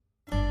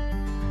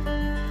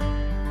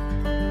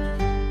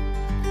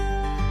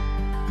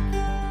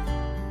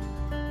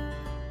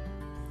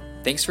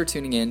Thanks for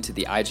tuning in to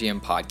the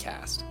IGM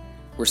podcast.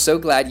 We're so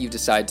glad you've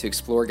decided to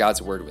explore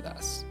God's Word with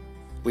us.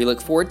 We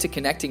look forward to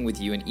connecting with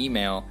you in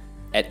email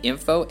at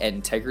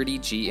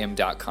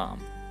info@integritygm.com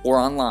or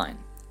online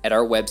at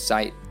our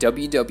website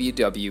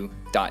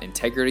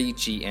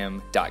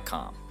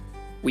www.integritygm.com.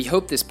 We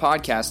hope this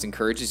podcast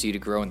encourages you to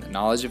grow in the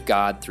knowledge of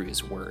God through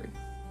His Word.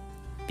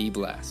 Be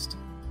blessed.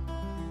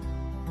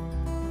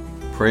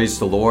 Praise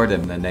the Lord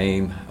in the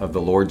name of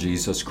the Lord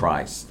Jesus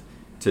Christ.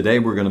 Today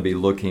we're going to be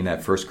looking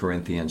at 1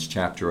 Corinthians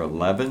chapter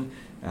 11.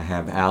 I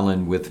have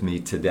Alan with me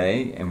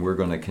today, and we're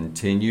going to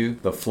continue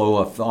the flow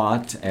of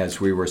thought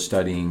as we were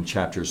studying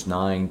chapters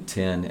 9,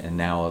 10, and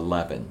now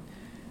 11.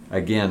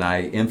 Again,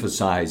 I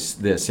emphasize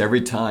this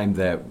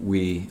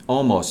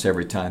almost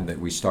every time that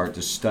we start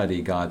to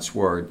study God's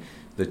Word,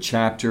 the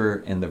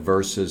chapter and the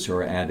verses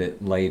are added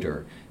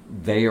later.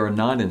 They are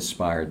not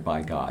inspired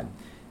by God.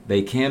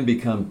 They can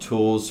become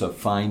tools of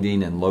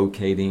finding and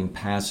locating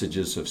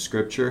passages of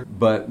Scripture,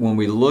 but when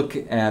we look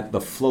at the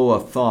flow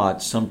of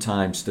thought,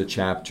 sometimes the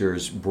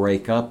chapters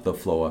break up the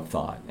flow of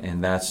thought,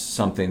 and that's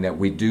something that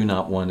we do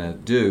not want to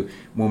do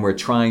when we're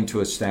trying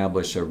to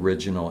establish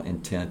original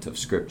intent of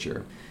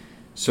Scripture.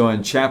 So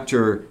in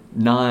chapter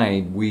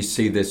 9, we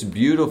see this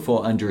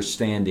beautiful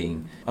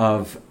understanding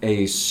of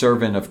a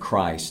servant of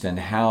Christ and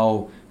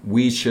how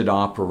we should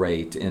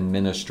operate in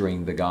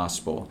ministering the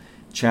gospel.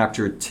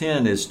 Chapter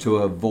 10 is to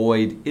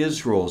avoid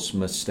Israel's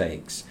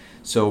mistakes.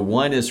 So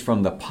one is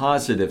from the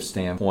positive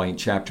standpoint,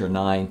 chapter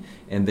 9,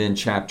 and then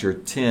chapter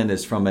 10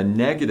 is from a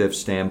negative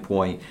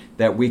standpoint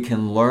that we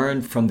can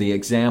learn from the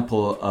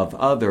example of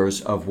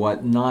others of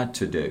what not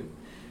to do.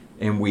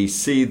 And we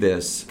see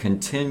this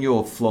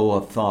continual flow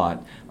of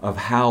thought of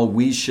how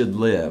we should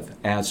live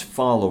as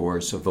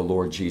followers of the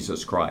Lord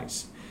Jesus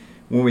Christ.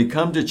 When we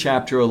come to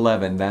chapter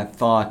 11, that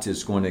thought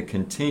is going to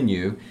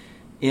continue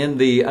in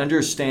the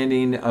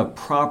understanding of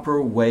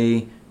proper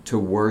way to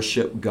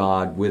worship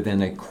God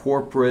within a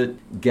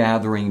corporate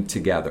gathering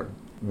together.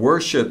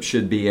 Worship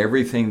should be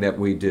everything that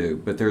we do,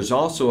 but there's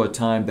also a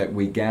time that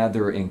we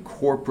gather in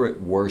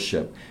corporate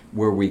worship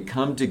where we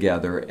come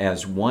together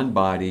as one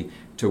body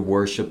to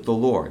worship the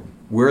Lord.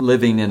 We're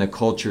living in a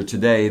culture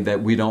today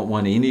that we don't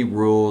want any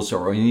rules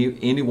or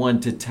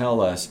anyone to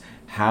tell us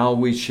how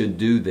we should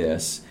do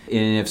this.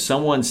 And if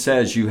someone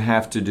says you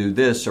have to do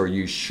this or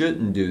you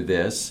shouldn't do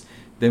this,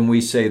 then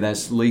we say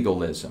that's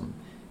legalism.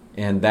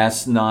 And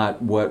that's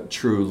not what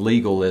true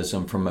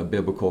legalism from a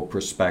biblical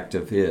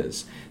perspective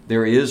is.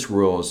 There is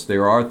rules.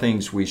 There are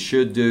things we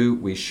should do,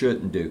 we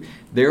shouldn't do.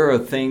 There are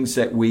things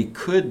that we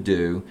could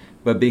do,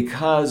 but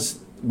because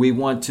we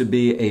want to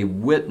be a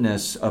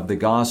witness of the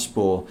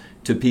gospel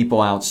to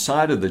people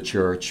outside of the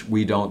church,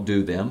 we don't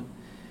do them.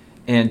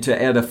 And to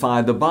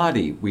edify the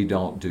body, we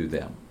don't do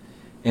them.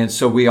 And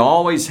so we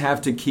always have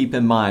to keep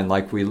in mind,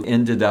 like we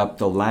ended up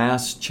the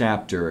last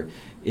chapter,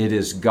 it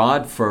is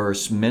God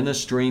first,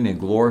 ministering and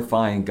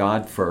glorifying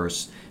God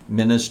first,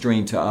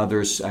 ministering to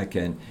others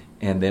second,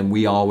 and then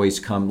we always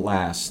come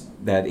last,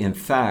 that in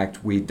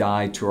fact we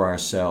die to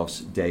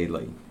ourselves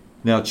daily.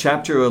 Now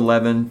chapter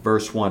 11,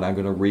 verse 1, I'm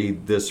going to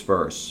read this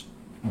verse.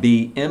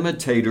 Be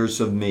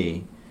imitators of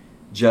me,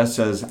 just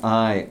as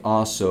I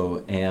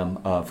also am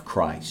of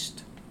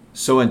Christ.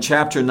 So in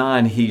chapter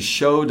 9, he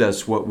showed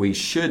us what we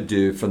should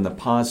do from the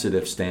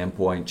positive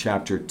standpoint.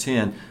 Chapter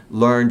 10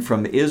 learned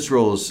from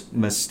Israel's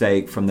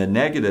mistake from the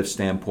negative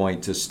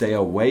standpoint to stay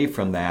away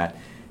from that.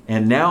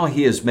 And now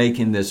he is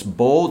making this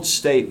bold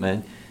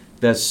statement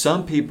that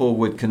some people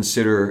would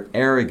consider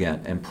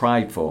arrogant and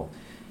prideful.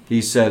 He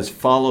says,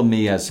 follow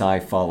me as I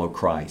follow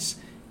Christ.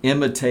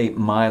 Imitate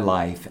my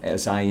life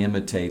as I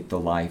imitate the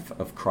life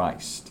of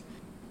Christ.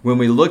 When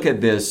we look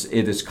at this,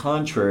 it is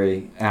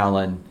contrary,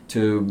 Alan,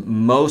 to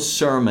most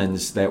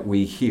sermons that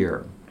we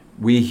hear.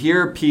 We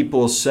hear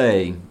people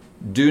say,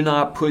 do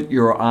not put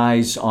your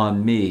eyes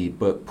on me,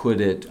 but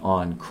put it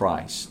on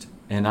Christ.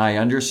 And I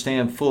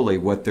understand fully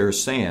what they're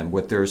saying.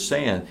 What they're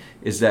saying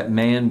is that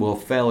man will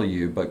fail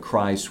you, but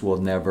Christ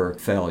will never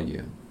fail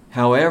you.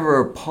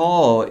 However,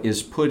 Paul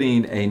is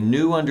putting a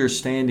new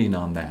understanding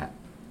on that.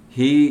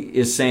 He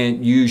is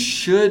saying, you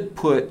should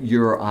put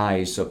your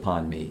eyes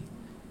upon me.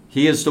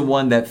 He is the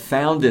one that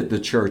founded the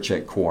church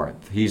at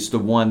Corinth. He's the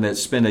one that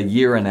spent 1.5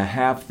 years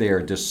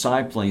there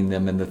discipling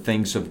them in the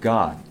things of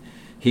God.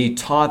 He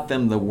taught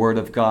them the Word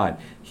of God.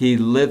 He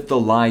lived the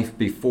life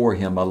before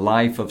him, a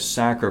life of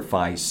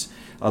sacrifice,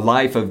 a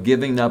life of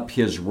giving up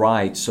his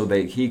rights so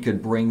that he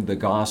could bring the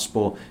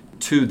gospel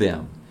to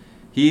them.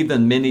 He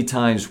even many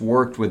times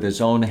worked with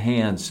his own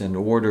hands in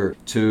order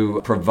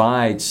to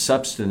provide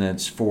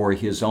sustenance for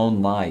his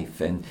own life.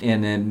 And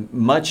in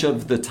much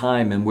of the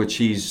time in which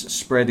he's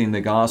spreading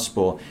the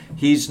gospel,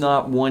 he's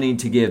not wanting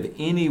to give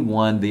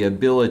anyone the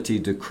ability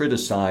to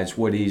criticize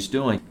what he's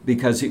doing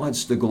because he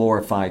wants to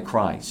glorify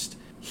Christ.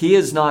 He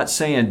is not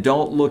saying,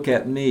 don't look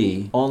at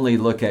me, only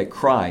look at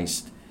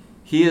Christ.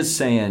 He is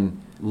saying,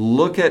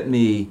 look at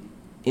me,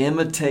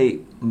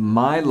 imitate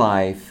my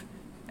life,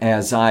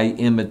 as I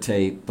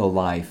imitate the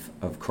life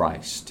of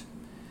Christ.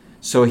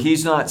 So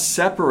he's not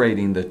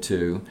separating the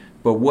two,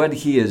 but what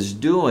he is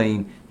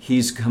doing,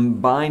 He's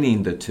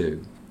combining the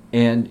two.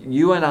 And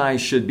you and I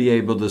should be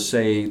able to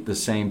say the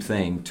same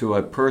thing to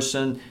a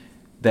person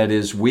that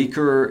is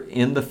weaker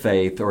in the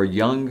faith or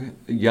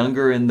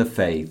younger in the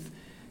faith,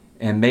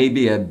 and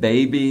maybe a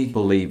baby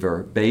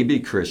believer, baby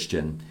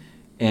Christian,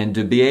 and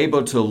to be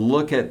able to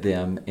look at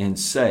them and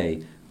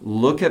say,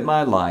 look at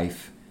my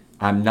life.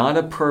 I'm not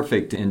a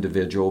perfect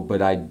individual,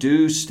 but I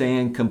do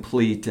stand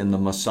complete in the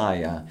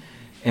Messiah.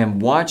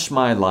 And watch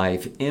my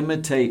life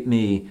imitate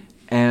me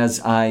as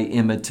I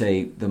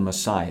imitate the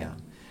Messiah.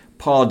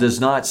 Paul does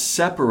not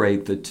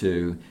separate the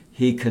two.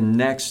 He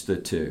connects the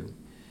two.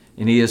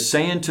 And he is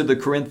saying to the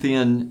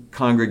Corinthian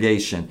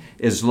congregation,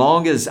 as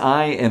long as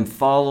I am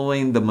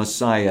following the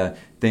Messiah,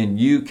 then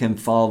you can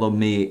follow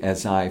me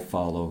as I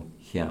follow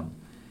him.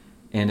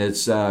 And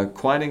it's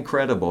quite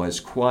incredible. It's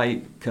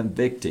quite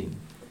convicting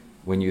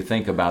when you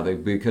think about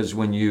it, because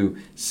when you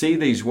see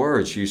these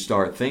words, you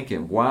start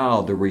thinking,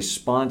 wow, the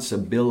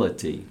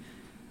responsibility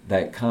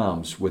that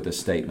comes with a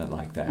statement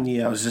like that.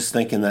 Yeah, I was just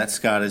thinking that,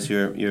 Scott, as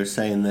you're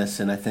saying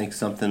this, and I think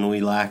something we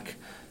lack,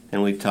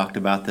 and we've talked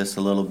about this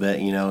a little bit,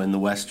 in the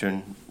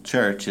Western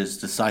church, is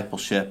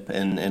discipleship,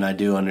 and I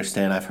do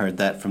understand. I've heard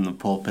that from the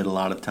pulpit a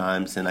lot of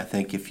times, and I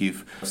think if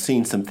you've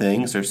seen some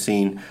things or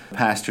seen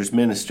pastors,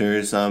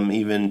 ministers,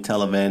 even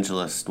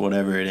televangelists,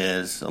 whatever it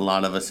is, a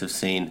lot of us have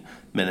seen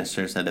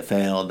ministers that have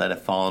failed, that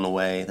have fallen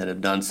away, that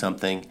have done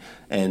something,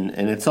 and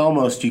it's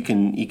almost you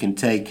can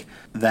take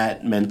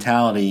that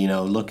mentality,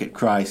 look at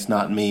Christ,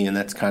 not me, and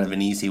that's kind of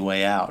an easy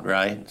way out,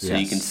 right? So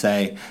yes. You can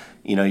say,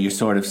 you're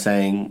sort of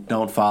saying,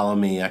 don't follow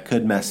me, I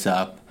could mess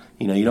up.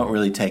 You don't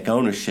really take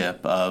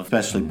ownership of,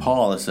 especially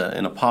Paul as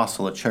an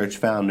apostle, a church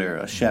founder,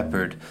 a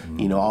shepherd,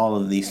 all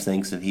of these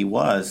things that he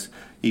was.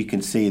 You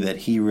can see that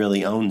he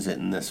really owns it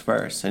in this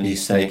verse. And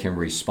he's taking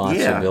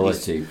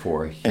responsibility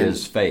for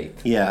his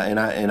faith. Yeah,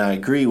 and I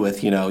agree with,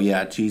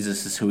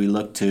 Jesus is who we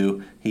look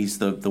to. He's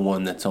the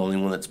one that's only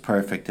one that's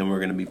perfect, and we're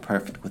going to be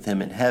perfect with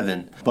him in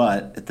heaven.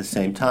 But at the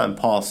same time,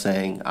 Paul's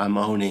saying, I'm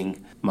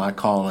owning my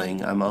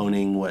calling. I'm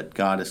owning what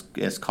God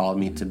has called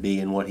me to be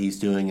and what he's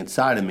doing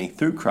inside of me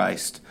through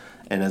Christ.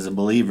 And as a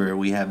believer,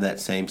 we have that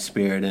same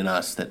spirit in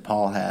us that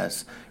Paul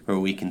has, where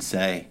we can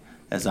say,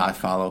 as I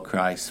follow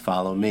Christ,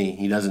 follow me.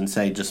 He doesn't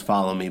say just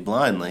follow me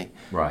blindly.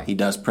 Right. He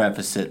does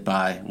preface it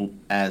by,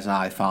 as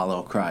I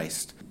follow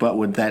Christ. But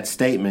with that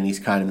statement, he's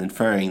kind of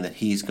inferring that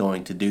he's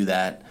going to do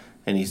that,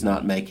 and he's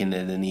not making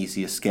it an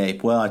easy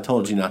escape. Well, I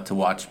told you not to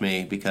watch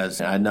me because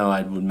I know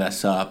I would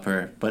mess up.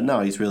 But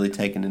no, he's really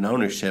taking an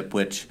ownership,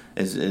 which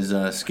is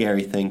a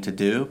scary thing to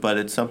do, but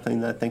it's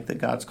something that I think that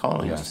God's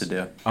calling us to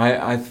do.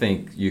 I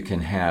think you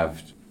can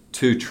have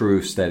two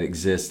truths that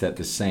exist at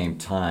the same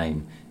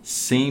time,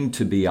 seem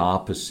to be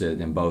opposite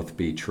and both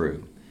be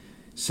true.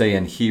 Say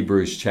in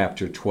Hebrews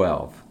chapter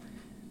 12,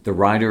 the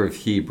writer of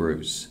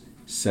Hebrews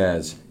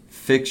says,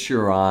 fix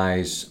your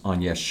eyes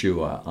on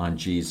Yeshua, on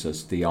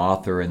Jesus, the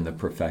author and the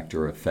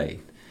perfecter of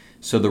faith.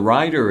 So the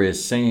writer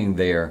is saying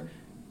there,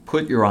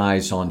 put your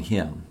eyes on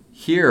him.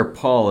 Here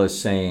Paul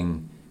is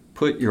saying,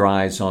 put your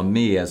eyes on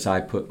me as I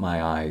put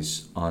my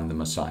eyes on the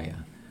Messiah.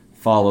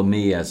 Follow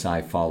me as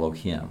I follow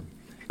him.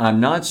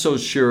 I'm not so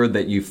sure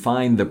that you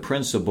find the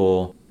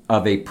principle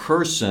of a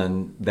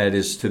person that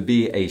is to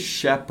be a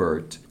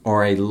shepherd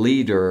or a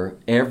leader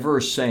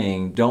ever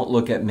saying, don't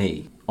look at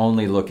me,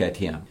 only look at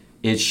him.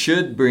 It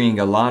should bring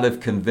a lot of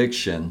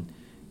conviction,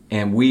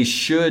 and we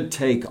should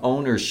take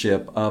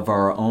ownership of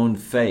our own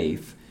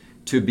faith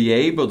to be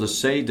able to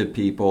say to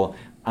people,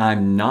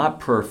 I'm not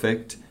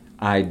perfect,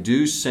 I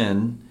do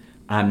sin,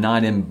 I'm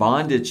not in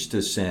bondage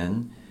to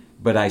sin,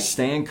 but I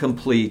stand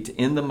complete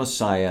in the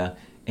Messiah,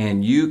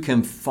 and you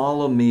can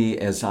follow me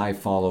as I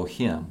follow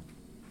him.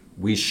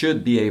 We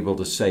should be able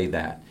to say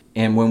that.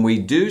 And when we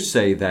do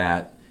say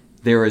that,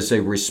 there is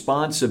a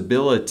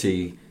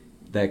responsibility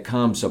that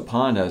comes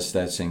upon us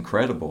that's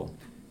incredible.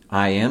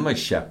 I am a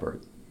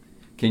shepherd.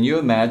 Can you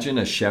imagine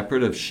a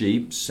shepherd of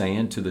sheep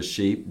saying to the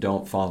sheep,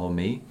 don't follow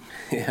me?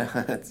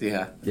 That's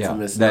a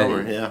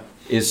misnomer. That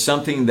is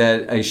something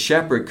that a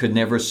shepherd could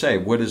never say.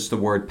 What does the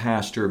word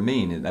pastor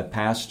mean?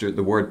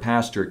 The word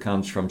pastor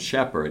comes from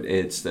shepherd.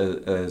 It's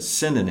a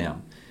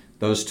synonym,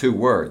 those two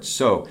words.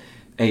 So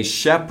a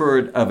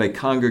shepherd of a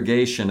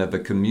congregation, of a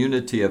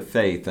community of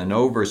faith, an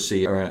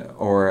overseer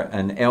or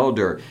an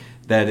elder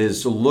that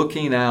is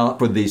looking out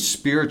for the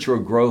spiritual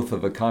growth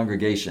of a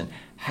congregation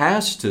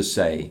has to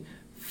say,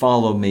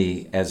 follow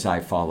me as I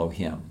follow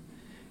him.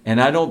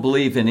 And I don't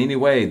believe in any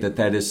way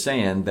that is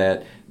saying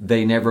that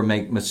they never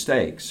make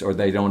mistakes or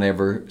they don't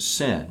ever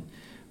sin.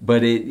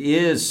 But it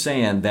is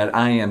saying that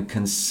I am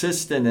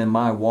consistent in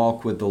my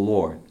walk with the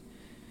Lord.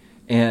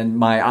 And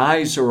my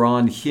eyes are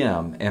on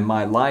him, and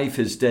my life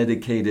is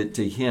dedicated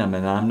to him.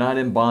 And I'm not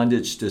in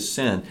bondage to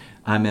sin.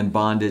 I'm in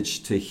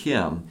bondage to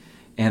him.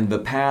 And the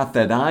path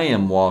that I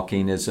am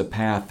walking is a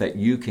path that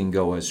you can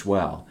go as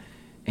well.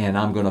 And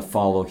I'm going to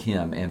follow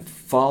him, and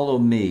follow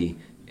me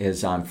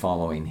as I'm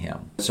following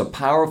him. It's a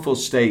powerful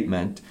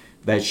statement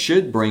that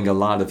should bring a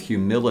lot of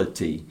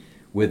humility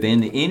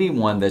within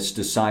anyone that's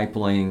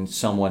discipling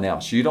someone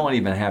else. You don't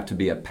even have to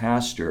be a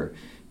pastor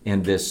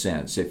in this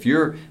sense. If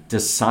you're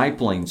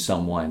discipling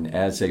someone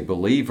as a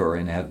believer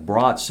and have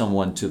brought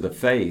someone to the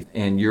faith,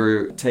 and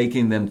you're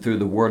taking them through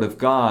the Word of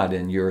God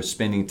and you're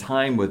spending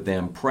time with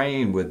them,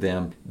 praying with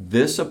them,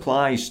 this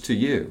applies to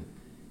you.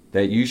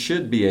 That you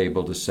should be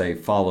able to say,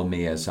 follow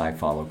me as I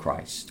follow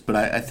Christ. But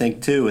I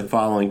think, too, with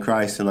following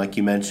Christ, and like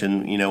you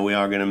mentioned, we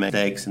are going to make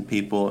mistakes, and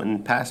people,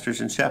 and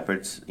pastors and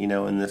shepherds,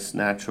 in this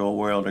natural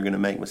world are going to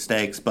make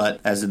mistakes. But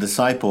as a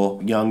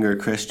disciple, younger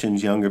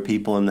Christians, younger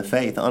people in the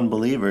faith,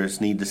 unbelievers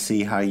need to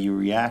see how you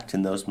react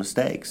in those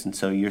mistakes. And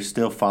so you're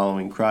still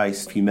following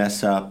Christ. If you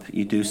mess up,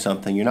 you do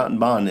something, you're not in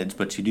bondage,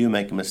 but you do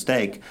make a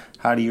mistake,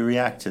 how do you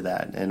react to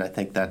that? And I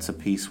think that's a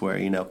piece where,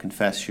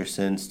 confess your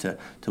sins to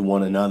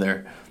one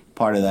another.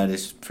 Part of that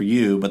is for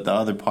you, but the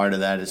other part of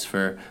that is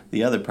for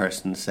the other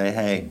person to say,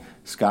 hey,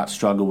 Scott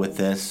struggled with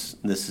this.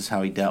 This is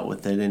how he dealt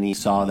with it, and he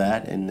saw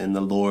that, and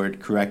the Lord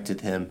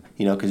corrected him.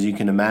 Because you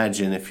can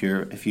imagine if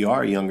you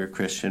are a younger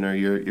Christian, or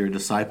you're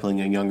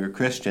discipling a younger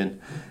Christian,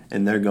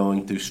 and they're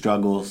going through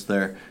struggles,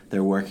 they're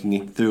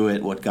working through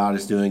it, what God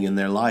is doing in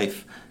their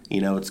life.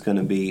 It's going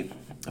to be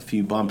a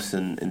few bumps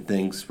and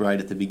things right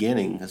at the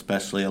beginning,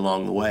 especially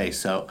along the way.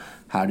 So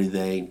how do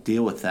they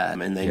deal with that?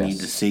 And they need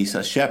to see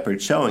a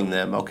shepherd showing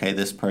them, okay,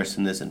 this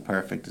person isn't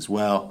perfect as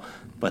well,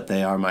 but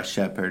they are my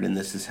shepherd, and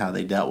this is how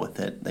they dealt with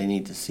it. They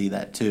need to see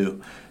that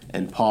too.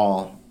 And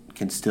Paul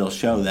can still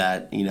show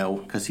that,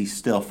 because he's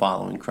still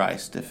following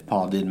Christ. If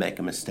Paul did make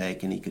a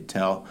mistake and he could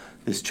tell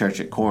this church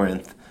at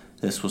Corinth,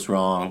 this was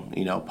wrong,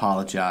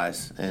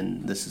 apologize,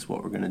 and this is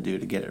what we're going to do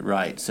to get it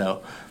right.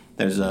 So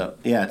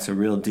it's a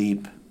real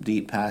deep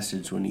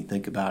passage when you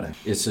think about it.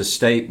 It's a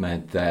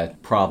statement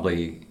that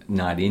probably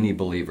not any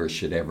believer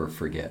should ever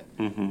forget.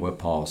 What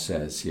Paul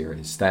says here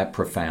is that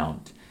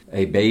profound.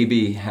 A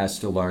baby has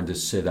to learn to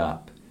sit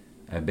up.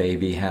 A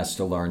baby has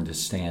to learn to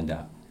stand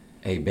up.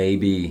 A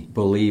baby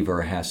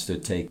believer has to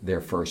take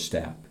their first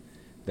step.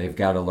 They've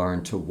got to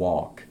learn to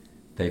walk.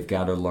 They've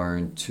got to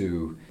learn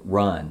to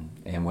run.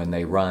 And when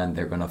they run,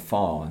 they're going to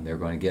fall and they're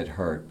going to get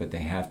hurt, but they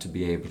have to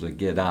be able to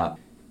get up.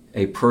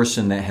 A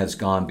person that has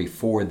gone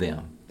before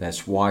them,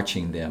 that's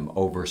watching them,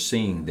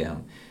 overseeing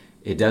them.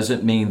 It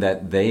doesn't mean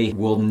that they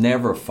will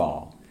never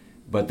fall,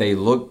 but they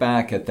look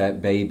back at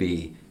that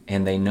baby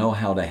and they know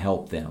how to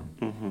help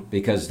them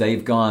because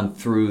they've gone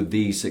through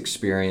these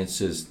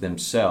experiences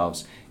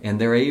themselves, and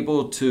they're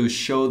able to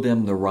show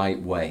them the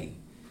right way.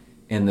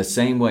 In the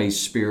same way,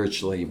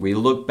 spiritually, we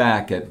look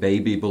back at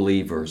baby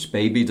believers,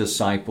 baby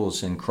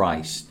disciples in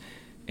Christ,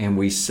 and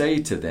we say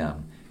to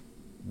them,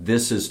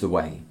 this is the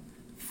way.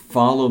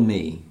 Follow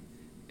me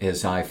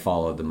as I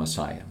follow the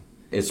Messiah.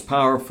 It's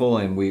powerful,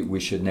 and we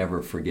should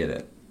never forget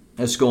it.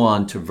 Let's go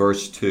on to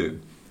verse 2.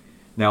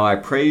 Now I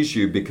praise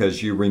you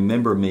because you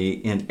remember me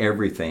in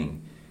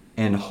everything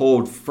and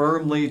hold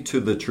firmly to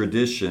the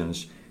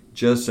traditions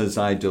just as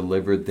I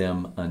delivered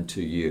them unto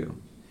you.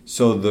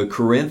 So the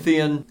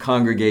Corinthian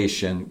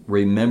congregation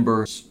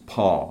remembers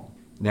Paul.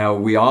 Now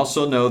we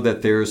also know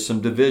that there's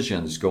some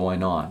divisions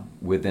going on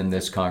within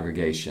this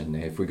congregation.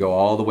 If we go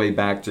all the way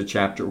back to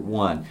chapter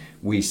 1,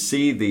 we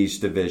see these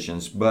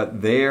divisions,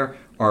 but there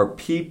are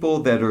people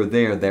that are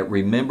there that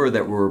remember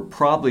that were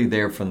probably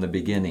there from the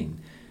beginning.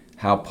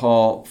 How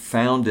Paul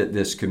founded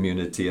this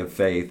community of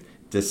faith,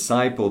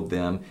 discipled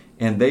them,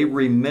 and they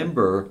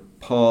remember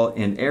Paul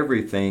in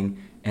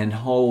everything and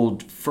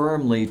hold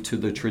firmly to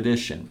the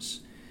traditions.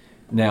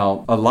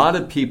 Now, a lot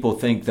of people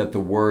think that the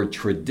word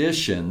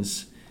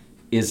traditions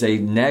is a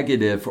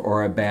negative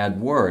or a bad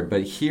word,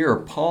 but here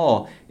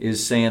Paul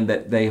is saying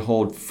that they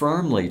hold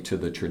firmly to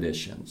the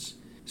traditions.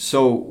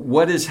 So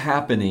what is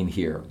happening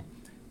here?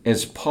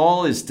 As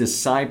Paul is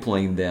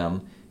discipling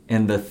them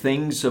in the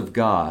things of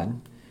God,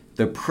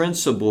 the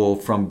principle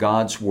from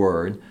God's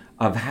Word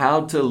of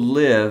how to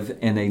live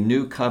in a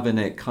new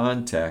covenant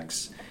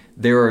context,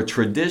 there are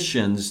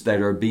traditions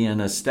that are being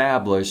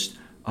established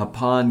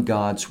upon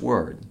God's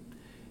Word.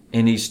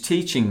 And he's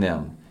teaching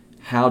them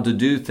how to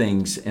do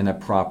things in a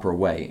proper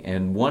way.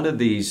 And one of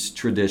these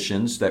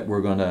traditions that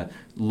we're going to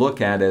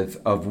look at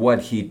of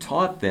what he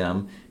taught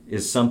them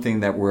is something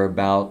that we're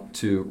about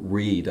to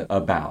read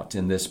about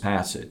in this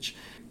passage.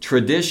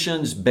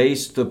 Traditions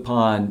based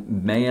upon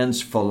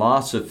man's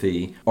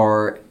philosophy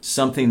or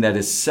something that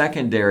is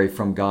secondary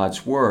from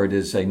God's Word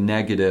is a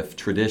negative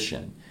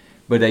tradition.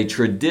 But a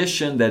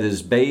tradition that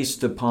is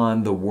based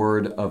upon the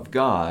Word of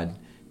God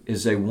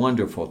is a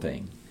wonderful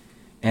thing.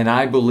 And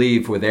I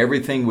believe with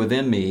everything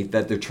within me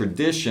that the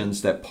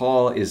traditions that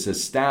Paul is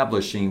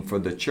establishing for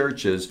the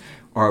churches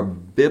are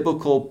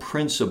biblical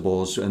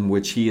principles in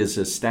which he is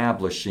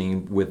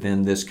establishing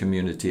within this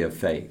community of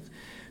faith.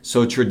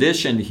 So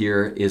tradition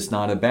here is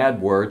not a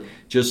bad word,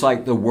 just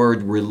like the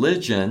word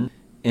religion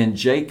in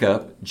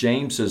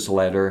James's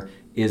letter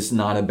is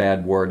not a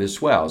bad word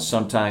as well.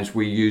 Sometimes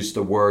we use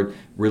the word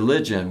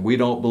religion. We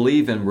don't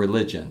believe in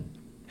religion.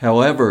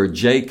 However,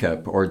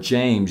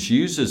 James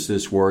uses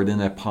this word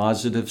in a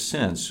positive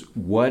sense.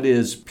 What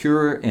is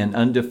pure and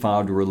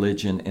undefiled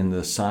religion in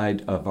the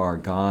sight of our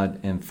God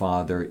and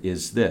Father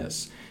is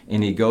this.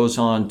 And he goes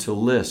on to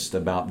list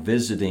about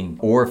visiting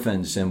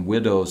orphans and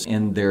widows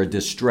in their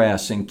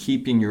distress and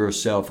keeping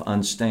yourself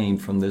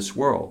unstained from this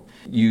world.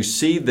 You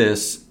see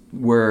this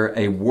where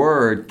a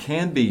word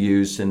can be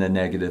used in a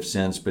negative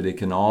sense, but it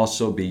can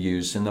also be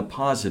used in a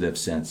positive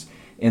sense.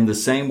 In the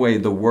same way,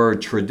 the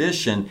word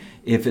tradition,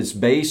 if it's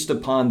based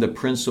upon the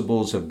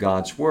principles of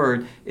God's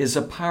word, is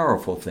a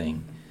powerful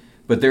thing.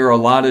 But there are a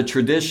lot of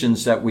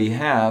traditions that we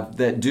have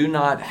that do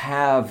not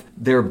have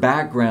their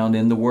background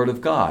in the Word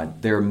of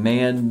God. They're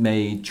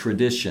man-made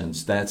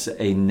traditions. That's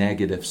a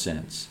negative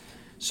sense.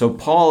 So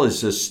Paul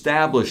is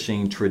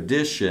establishing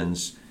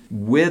traditions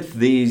with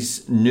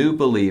these new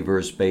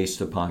believers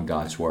based upon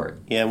God's Word.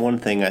 Yeah, and one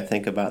thing I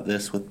think about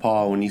this with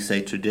Paul, when you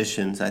say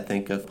traditions, I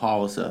think of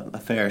Paul as a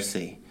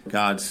Pharisee.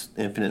 God's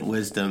infinite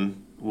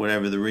wisdom,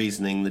 whatever the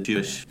reasoning, the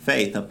Jewish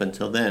faith up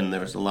until then,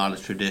 there was a lot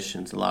of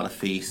traditions, a lot of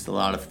feasts, a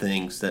lot of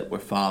things that were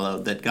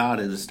followed that God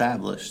had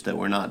established that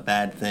were not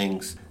bad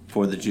things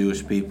for the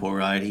Jewish people,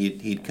 right?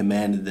 He'd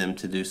commanded them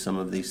to do some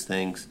of these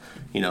things.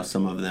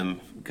 Some of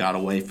them got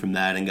away from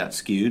that and got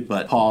skewed.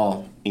 But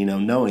Paul,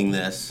 knowing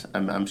this,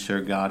 I'm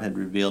sure God had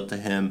revealed to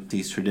him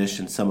these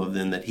traditions, some of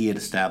them that he had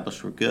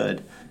established were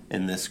good.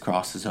 And this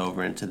crosses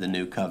over into the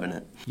new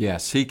covenant.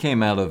 Yes, he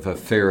came out of a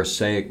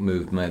Pharisaic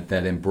movement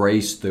that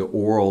embraced the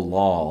oral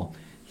law.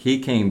 He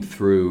came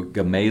through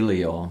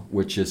Gamaliel,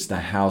 which is the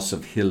house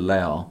of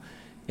Hillel,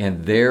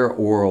 and their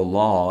oral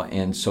law,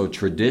 and so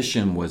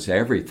tradition was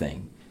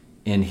everything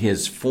in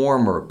his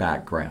former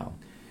background.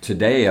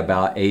 Today,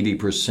 about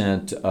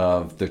 80%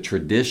 of the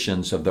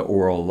traditions of the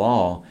oral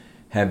law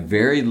have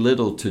very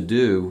little to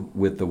do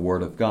with the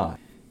Word of God.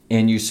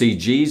 And you see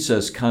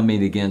Jesus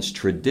coming against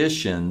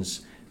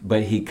traditions,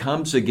 but he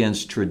comes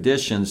against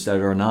traditions that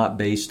are not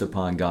based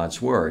upon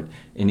God's Word.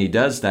 And he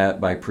does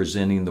that by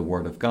presenting the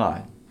Word of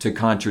God to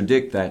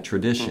contradict that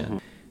tradition.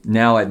 Mm-hmm.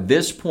 Now, at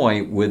this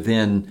point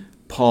within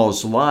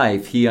Paul's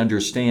life, he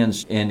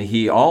understands, and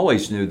he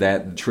always knew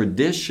that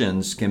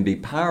traditions can be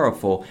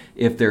powerful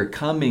if they're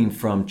coming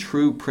from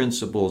true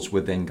principles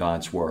within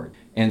God's Word.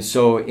 And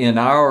so in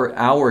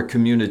our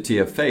community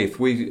of faith,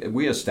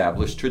 we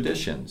establish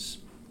traditions.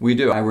 We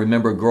do. I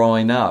remember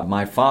growing up,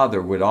 my father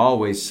would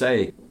always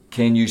say,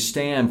 can you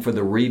stand for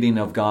the reading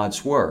of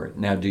God's Word?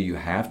 Now, do you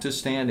have to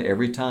stand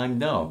every time?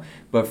 No.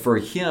 But for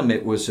him,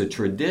 it was a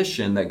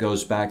tradition that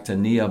goes back to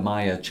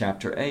Nehemiah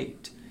chapter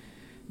 8.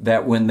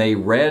 That when they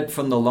read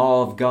from the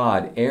law of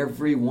God,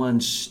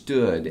 everyone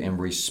stood in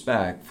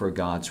respect for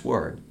God's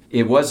Word.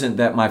 It wasn't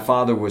that my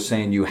father was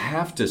saying you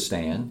have to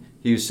stand.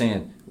 He was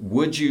saying,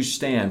 would you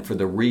stand for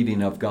the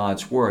reading of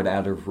God's Word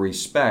out of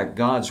respect?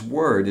 God's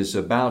Word is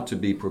about to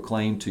be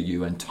proclaimed to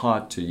you and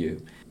taught to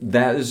you.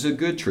 That is a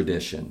good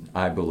tradition,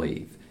 I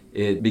believe.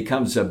 It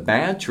becomes a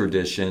bad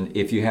tradition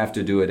if you have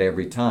to do it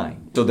every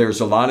time. So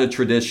there's a lot of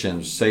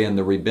traditions, say in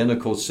the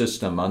rabbinical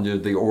system, under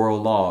the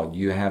oral law,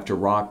 you have to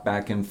rock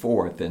back and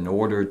forth in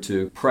order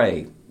to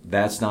pray.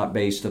 That's not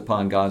based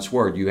upon God's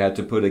Word. You have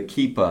to put a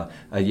kippah,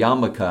 a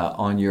yarmulke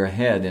on your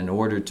head in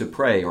order to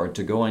pray or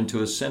to go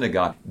into a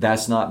synagogue.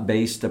 That's not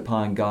based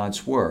upon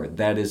God's Word.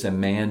 That is a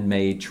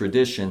man-made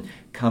tradition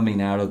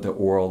coming out of the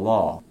oral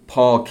law.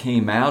 Paul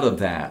came out of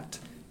that,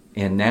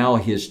 and now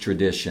his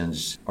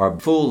traditions are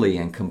fully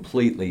and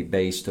completely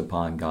based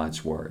upon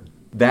God's Word.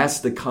 That's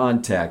the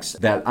context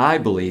that I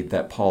believe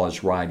that Paul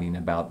is writing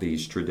about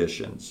these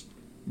traditions.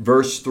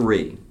 Verse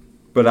 3.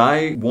 But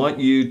I want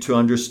you to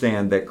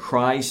understand that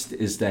Christ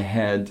is the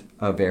head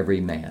of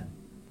every man.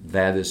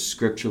 That is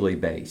scripturally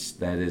based.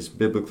 That is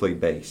biblically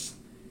based.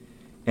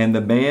 And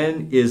the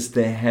man is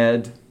the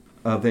head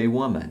of a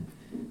woman.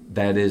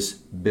 That is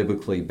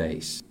biblically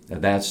based. Now,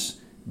 that's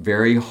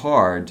very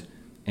hard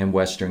in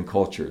Western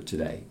culture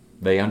today.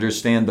 They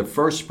understand the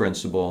first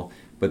principle,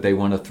 but they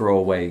want to throw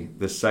away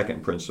the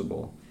second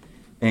principle.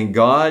 And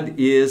God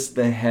is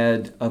the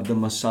head of the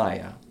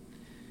Messiah.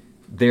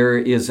 There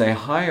is a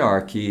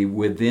hierarchy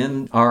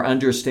within our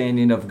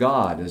understanding of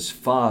God as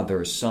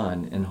Father,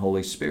 Son, and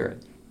Holy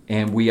Spirit.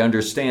 And we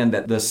understand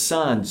that the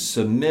Son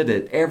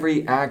submitted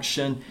every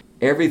action,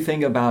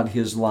 everything about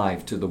his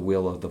life to the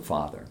will of the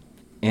Father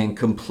and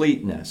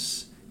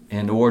completeness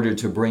in order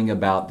to bring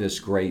about this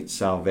great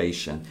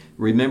salvation.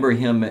 Remember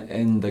him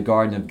in the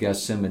Garden of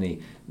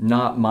Gethsemane,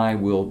 not my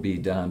will be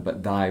done,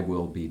 but thy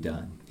will be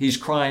done. He's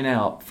crying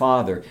out,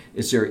 Father,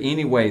 is there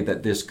any way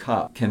that this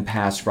cup can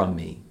pass from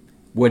me?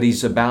 What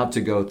he's about to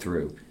go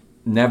through.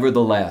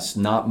 Nevertheless,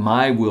 not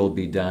my will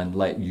be done,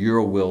 let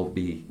your will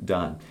be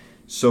done.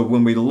 So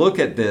when we look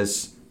at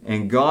this,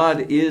 and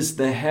God is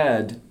the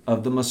head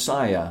of the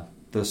Messiah,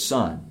 the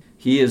Son.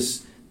 He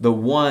is the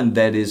one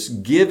that is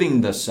giving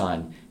the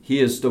Son.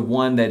 He is the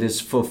one that is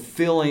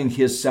fulfilling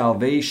his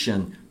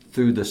salvation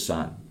through the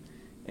Son.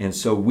 And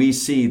so we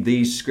see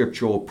these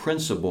scriptural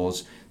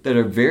principles that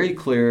are very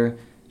clear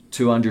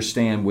to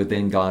understand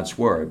within God's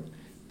Word.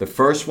 The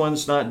first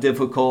one's not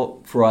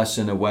difficult for us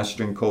in a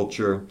Western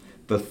culture.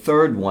 The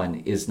third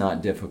one is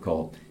not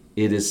difficult.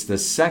 It is the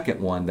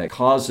second one that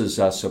causes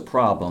us a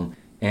problem,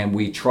 and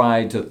we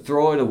try to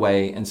throw it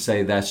away and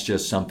say that's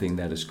just something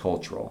that is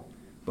cultural.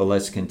 But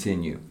let's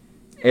continue.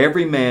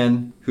 Every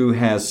man who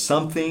has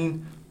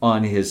something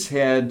on his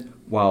head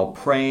while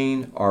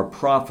praying or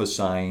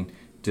prophesying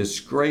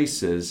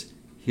disgraces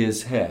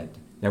his head.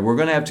 Now we're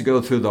going to have to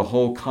go through the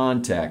whole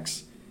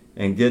context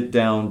and get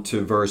down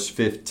to verse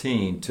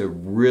 15 to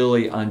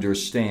really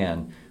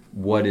understand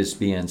what is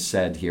being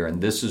said here.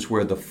 And this is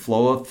where the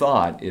flow of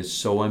thought is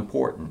so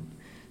important.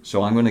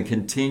 So I'm going to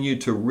continue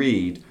to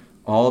read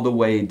all the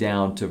way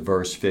down to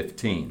verse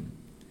 15.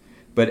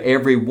 But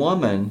every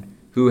woman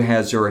who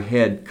has her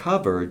head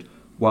covered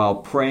while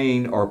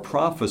praying or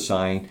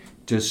prophesying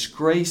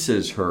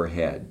disgraces her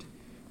head,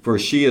 for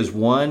she is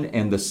one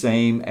and the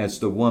same as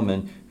the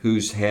woman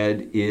whose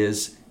head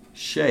is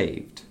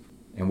shaved.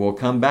 And we'll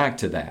come back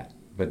to that,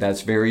 but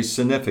that's very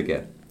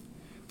significant.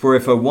 For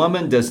if a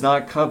woman does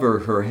not cover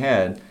her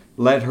head,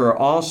 let her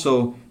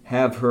also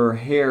have her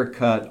hair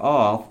cut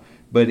off.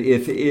 But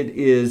if it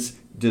is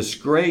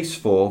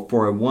disgraceful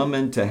for a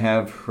woman to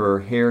have her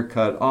hair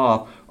cut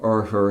off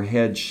or her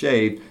head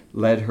shaved,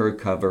 let her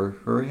cover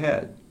her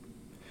head.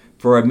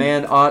 For a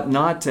man ought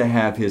not to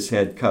have his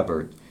head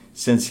covered,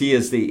 since he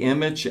is the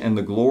image and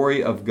the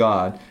glory of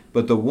God,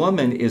 but the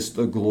woman is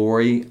the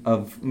glory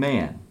of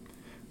man.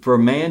 For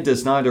man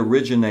does not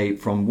originate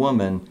from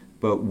woman,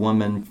 but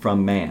woman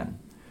from man.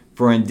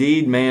 For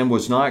indeed man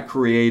was not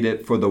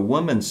created for the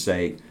woman's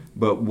sake,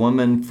 but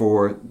woman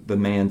for the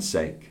man's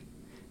sake.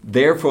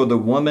 Therefore the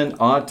woman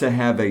ought to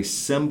have a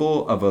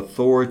symbol of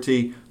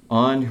authority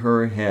on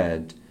her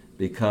head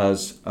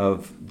because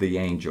of the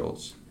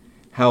angels.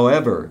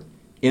 However,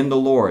 in the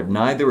Lord,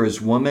 neither is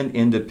woman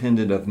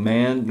independent of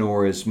man,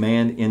 nor is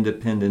man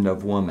independent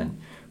of woman.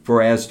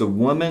 For as the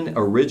woman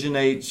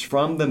originates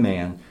from the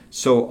man,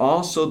 so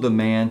also the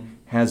man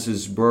has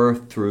his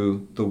birth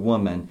through the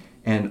woman,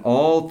 and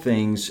all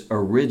things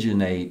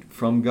originate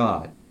from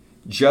God.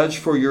 Judge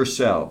for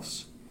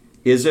yourselves.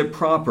 Is it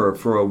proper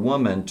for a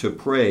woman to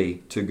pray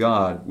to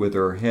God with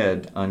her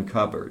head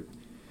uncovered?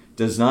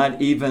 Does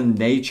not even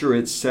nature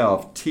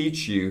itself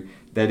teach you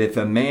that if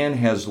a man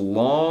has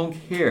long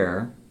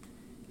hair,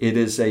 it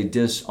is a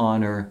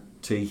dishonor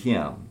to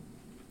him?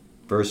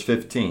 Verse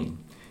 15.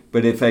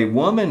 But if a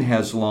woman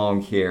has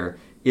long hair,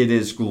 it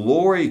is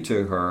glory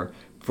to her,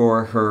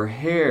 for her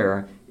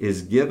hair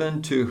is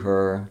given to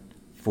her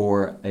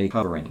for a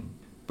covering.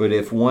 But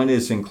if one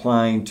is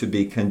inclined to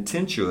be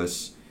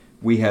contentious,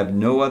 we have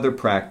no other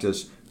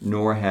practice,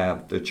 nor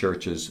have the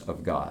churches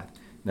of God.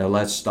 Now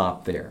let's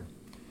stop there.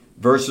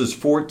 Verses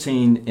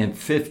 14 and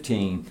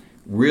 15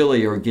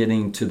 really are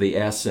getting to the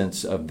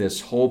essence of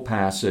this whole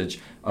passage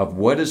of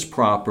what is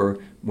proper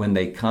when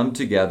they come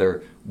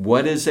together,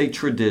 what is a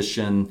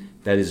tradition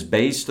that is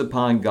based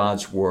upon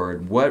God's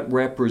Word, what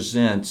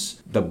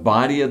represents the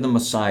body of the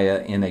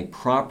Messiah in a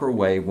proper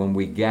way when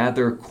we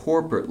gather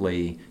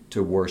corporately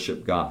to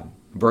worship God.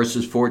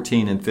 Verses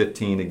 14 and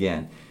 15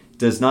 again.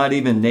 Does not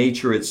even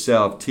nature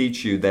itself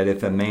teach you that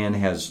if a man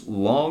has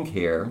long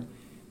hair,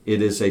 it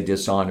is a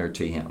dishonor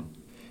to him?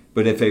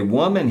 But if a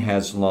woman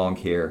has long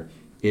hair,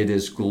 it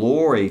is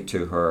glory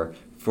to her,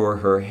 for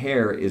her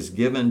hair is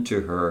given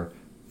to her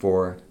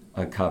for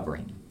a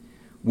covering.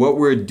 What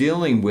we're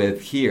dealing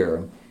with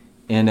here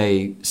in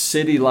a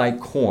city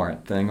like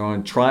Corinth, and I'm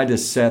going to try to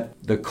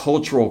set the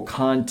cultural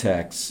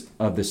context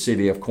of the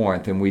city of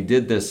Corinth, and we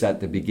did this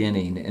at the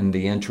beginning in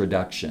the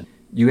introduction.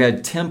 You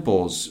had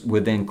temples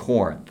within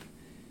Corinth.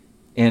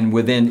 And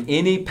within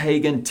any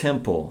pagan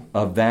temple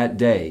of that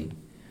day,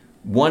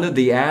 one of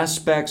the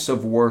aspects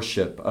of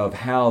worship, of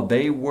how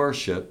they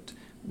worshiped,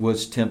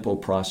 was temple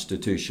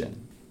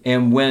prostitution.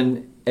 And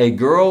when a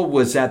girl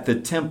was at the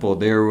temple,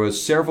 there were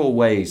several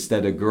ways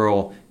that a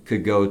girl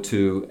could go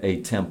to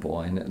a temple.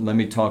 And let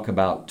me talk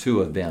about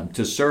two of them.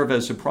 To serve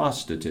as a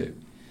prostitute.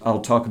 I'll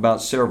talk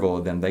about several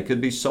of them. They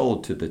could be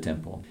sold to the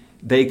temple.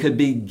 They could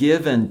be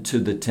given to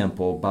the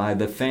temple by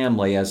the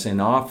family as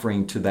an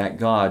offering to that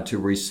god to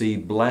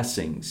receive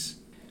blessings.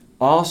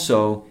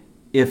 Also,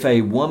 if a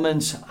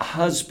woman's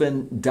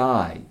husband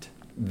died,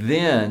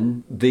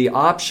 then the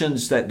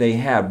options that they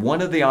had,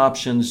 one of the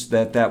options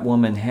that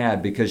woman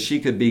had, because she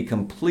could be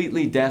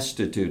completely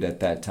destitute at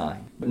that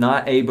time,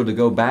 not able to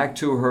go back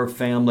to her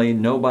family,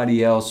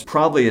 nobody else,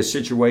 probably a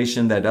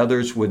situation that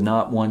others would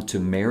not want to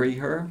marry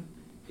her,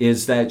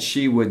 is that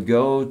she would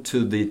go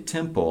to the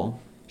temple.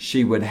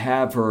 She would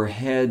have her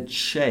head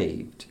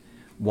shaved.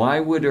 Why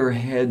would her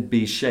head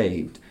be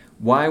shaved?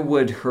 Why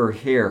would her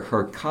hair,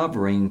 her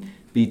covering,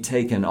 be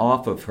taken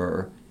off of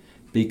her?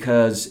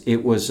 Because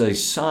it was a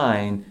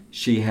sign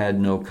she had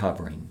no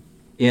covering.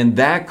 In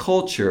that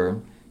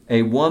culture,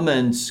 a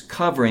woman's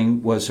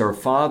covering was her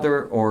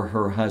father or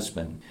her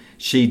husband.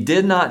 She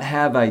did not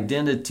have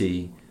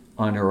identity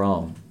on her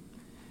own.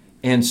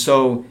 And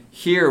so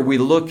here we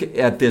look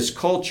at this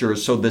culture,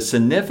 so the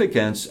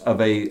significance of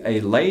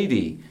a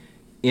lady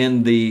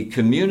in the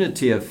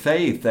community of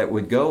faith that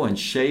would go and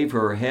shave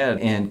her head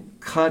and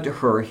cut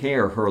her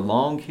hair, her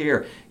long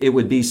hair, it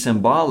would be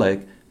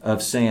symbolic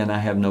of saying, I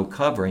have no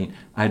covering,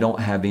 I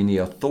don't have any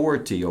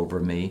authority over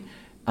me,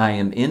 I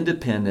am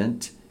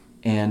independent,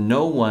 and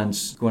no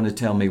one's going to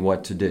tell me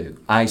what to do.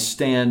 I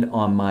stand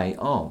on my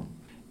own.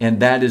 And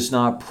that is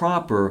not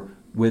proper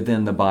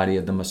within the body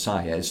of the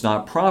Messiah. It's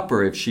not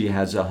proper if she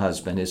has a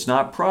husband. It's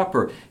not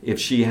proper if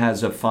she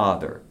has a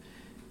father.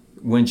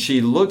 When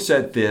she looks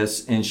at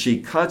this and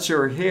she cuts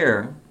her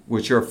hair,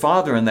 which her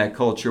father in that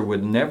culture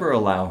would never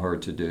allow her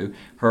to do,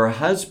 her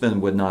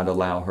husband would not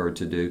allow her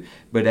to do,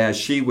 but as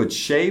she would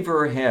shave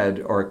her head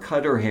or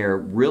cut her hair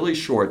really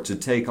short to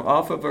take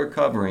off of her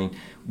covering,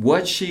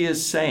 what she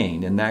is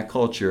saying in that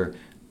culture,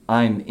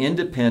 I'm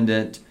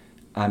independent,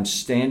 I'm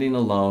standing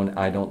alone,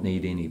 I don't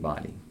need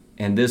anybody.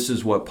 And this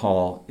is what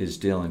Paul is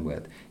dealing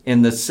with.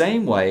 In the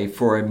same way,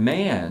 for a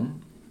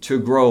man to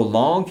grow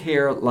long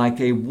hair like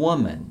a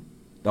woman,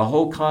 the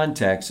whole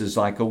context is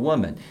like a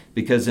woman,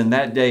 because in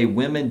that day,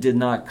 women did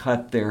not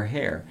cut their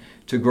hair.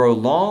 To grow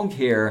long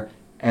hair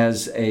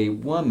as a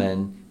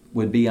woman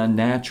would be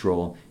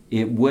unnatural.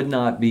 It would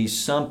not be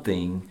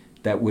something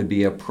that would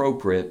be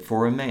appropriate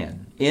for a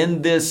man.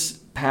 In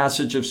this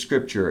passage of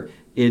Scripture,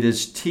 it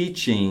is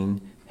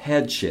teaching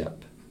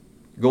headship.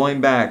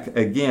 Going back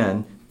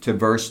again to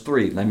verse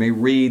 3, let me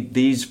read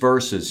these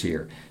verses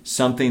here.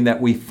 Something that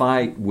we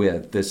fight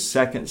with, this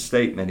second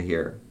statement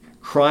here.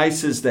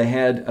 Christ is the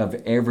head of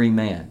every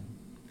man.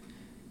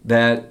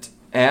 That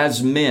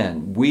as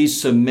men, we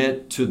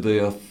submit to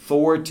the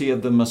authority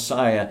of the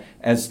Messiah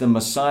as the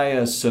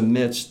Messiah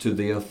submits to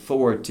the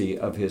authority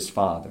of his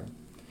Father.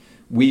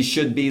 We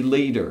should be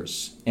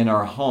leaders in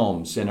our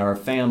homes, in our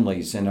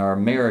families, in our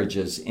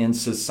marriages, in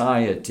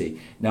society.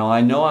 Now,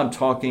 I know I'm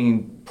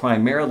talking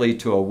primarily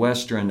to a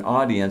Western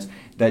audience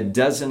that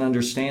doesn't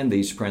understand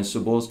these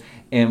principles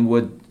and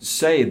would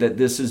say that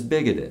this is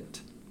bigoted.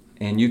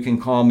 And you can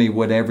call me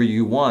whatever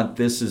you want.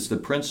 This is the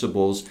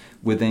principles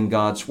within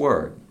God's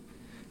Word.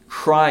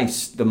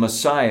 Christ, the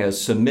Messiah,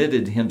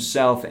 submitted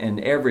himself and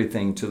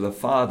everything to the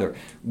Father.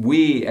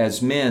 We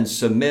as men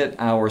submit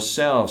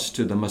ourselves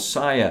to the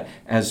Messiah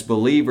as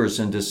believers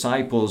and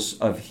disciples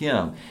of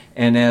him.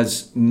 And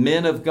as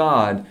men of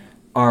God,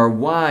 our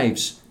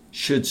wives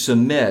should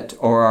submit,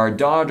 or our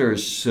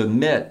daughters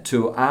submit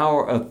to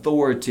our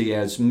authority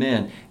as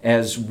men.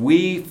 As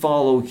we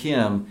follow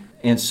him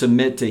and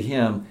submit to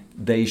him,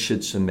 they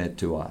should submit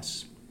to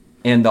us.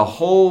 And the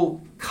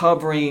whole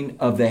covering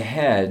of the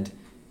head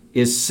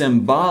is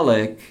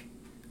symbolic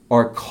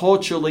or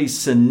culturally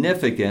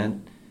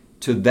significant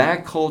to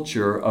that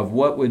culture of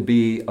what would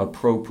be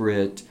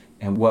appropriate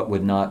and what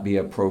would not be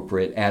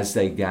appropriate as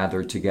they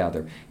gather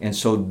together. And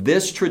so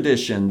this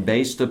tradition,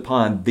 based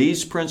upon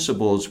these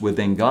principles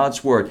within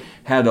God's Word,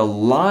 had a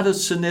lot of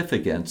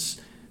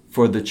significance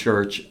for the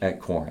church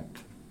at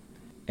Corinth.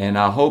 And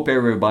I hope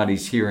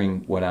everybody's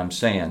hearing what I'm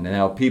saying.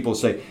 Now, people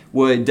say,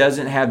 well, it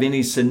doesn't have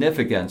any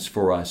significance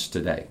for us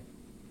today.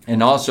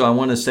 And also, I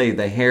want to say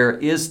the hair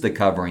is the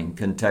covering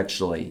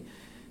contextually.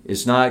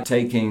 It's not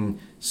taking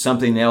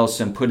something else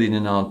and putting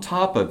it on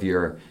top of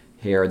your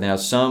hair. Now,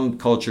 some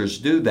cultures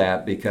do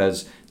that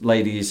because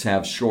ladies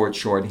have short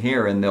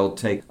hair, and they'll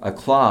take a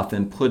cloth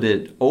and put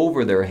it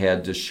over their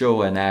head to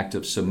show an act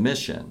of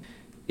submission.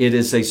 It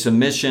is a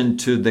submission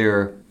to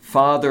their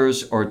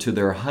fathers or to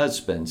their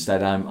husbands,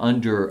 that I'm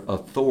under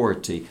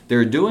authority.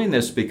 They're doing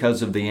this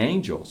because of the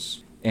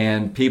angels.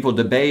 And people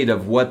debate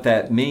of what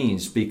that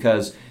means,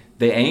 because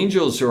the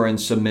angels are in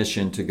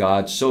submission to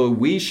God, so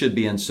we should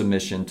be in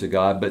submission to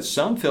God. But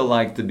some feel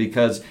like that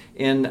because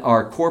in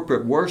our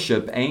corporate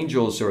worship,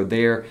 angels are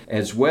there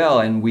as well,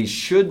 and we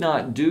should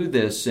not do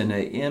this in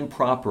an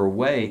improper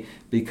way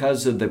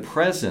because of the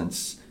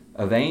presence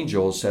of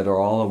angels that are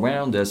all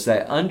around us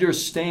that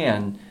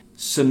understand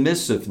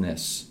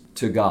submissiveness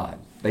to God.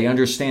 They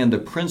understand the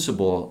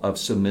principle of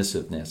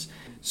submissiveness.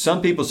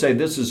 Some people say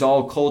this is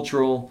all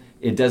cultural.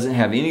 It doesn't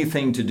have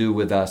anything to do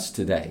with us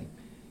today.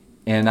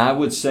 And I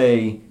would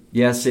say,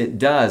 yes, it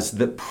does.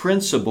 The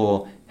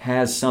principle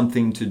has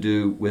something to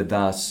do with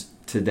us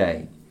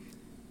today.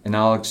 And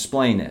I'll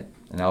explain it,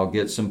 and I'll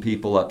get some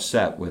people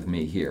upset with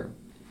me here.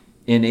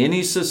 In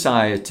any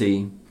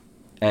society,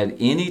 at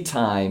any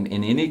time,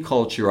 in any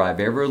culture I've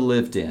ever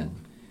lived in,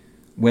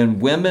 when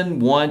women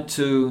want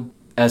to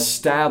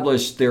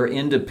establish their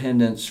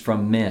independence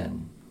from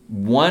men,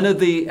 one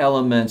of the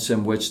elements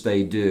in which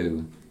they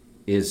do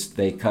is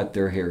they cut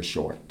their hair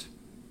short.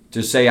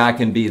 To say I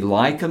can be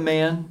like a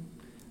man,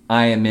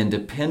 I am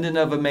independent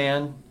of a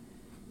man,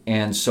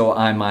 and so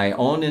I'm my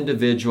own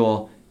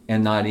individual,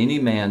 and not any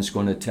man's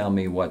going to tell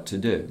me what to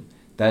do.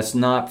 That's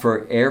not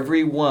for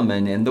every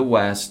woman in the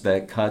West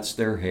that cuts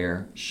their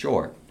hair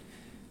short.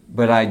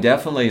 But I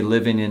definitely,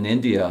 living in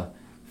India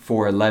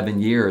for 11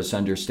 years,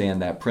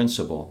 understand that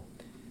principle.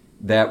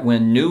 That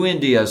when New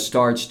India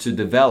starts to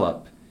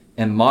develop,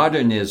 and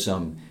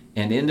modernism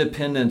and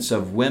independence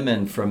of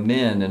women from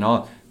men and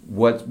all,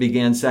 what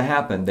begins to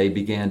happen? They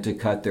began to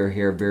cut their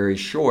hair very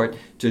short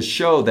to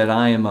show that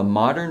I am a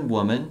modern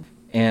woman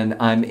and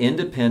I'm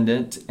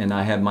independent and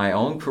I have my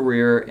own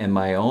career and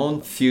my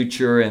own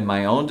future and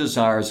my own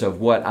desires of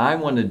what I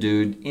want to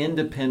do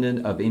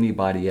independent of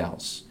anybody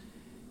else.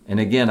 And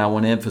again, I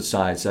want to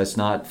emphasize that's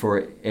not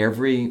for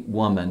every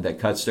woman that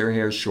cuts their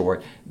hair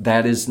short.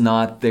 That is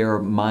not their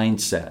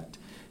mindset.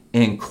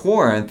 In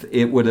Corinth,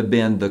 it would have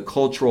been the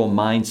cultural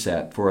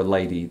mindset for a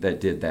lady that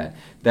did that.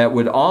 That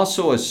would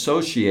also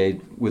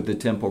associate with the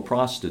temple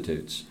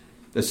prostitutes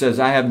that says,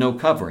 I have no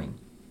covering.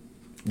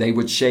 They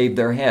would shave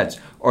their heads,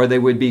 or they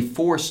would be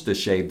forced to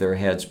shave their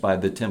heads by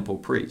the temple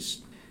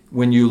priest.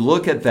 When you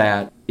look at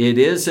that, it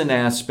is an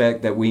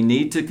aspect that we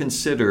need to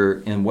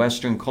consider in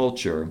Western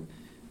culture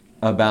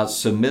about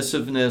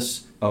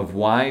submissiveness of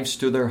wives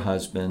to their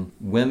husband,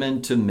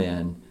 women to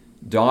men,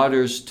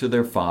 daughters to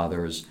their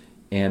fathers.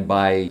 And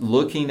by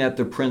looking at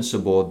the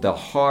principle, the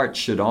heart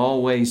should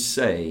always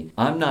say,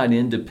 I'm not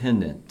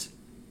independent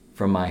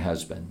from my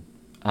husband.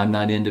 I'm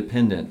not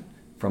independent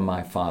from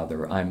my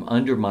father. I'm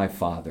under my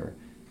father.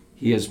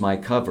 He is my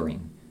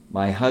covering.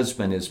 My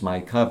husband is my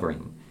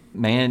covering.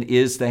 Man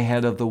is the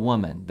head of the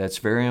woman. That's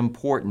very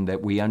important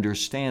that we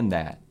understand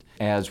that.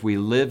 As we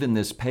live in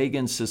this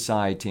pagan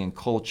society and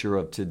culture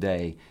of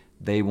today,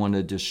 they want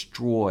to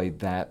destroy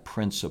that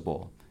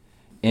principle.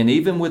 And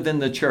even within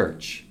the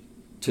church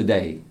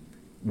today,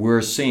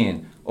 we're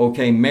seeing,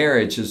 okay,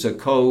 marriage is a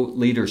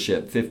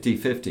co-leadership,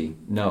 50-50.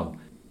 No,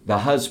 the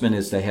husband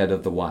is the head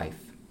of the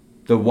wife.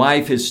 The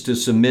wife is to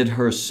submit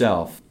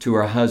herself to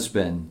her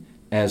husband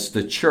as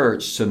the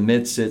church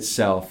submits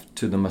itself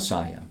to the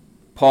Messiah.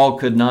 Paul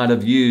could not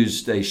have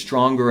used a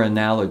stronger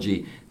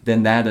analogy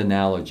than that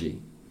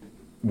analogy.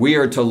 We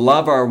are to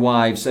love our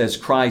wives as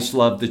Christ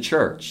loved the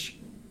church.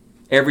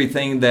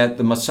 Everything that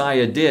the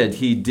Messiah did,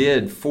 he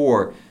did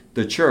for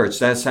the church.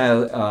 That's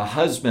how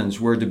husbands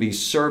were to be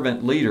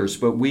servant leaders,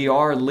 but we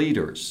are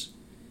leaders.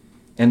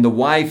 And the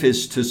wife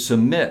is to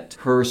submit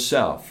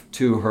herself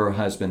to her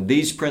husband.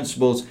 These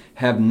principles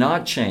have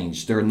not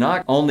changed. They're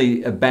not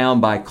only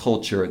bound by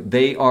culture,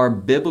 they are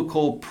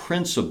biblical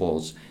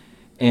principles.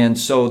 And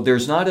so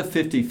there's not a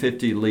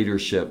 50-50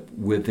 leadership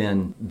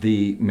within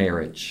the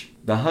marriage.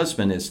 The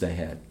husband is the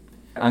head.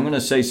 I'm going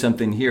to say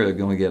something here that's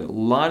going to get a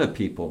lot of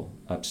people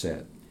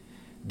upset.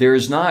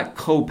 There's not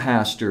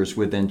co-pastors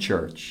within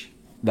church,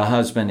 the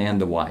husband and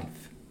the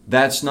wife.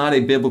 That's not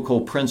a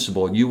biblical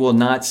principle. You will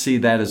not see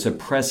that as a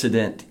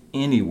precedent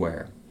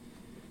anywhere.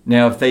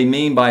 Now, if they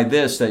mean by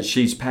this that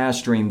she's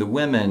pastoring the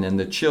women and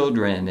the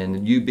children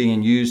and you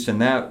being used in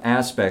that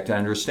aspect, I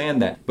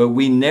understand that. But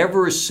we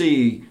never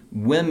see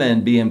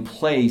women being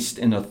placed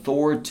in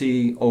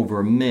authority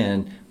over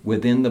men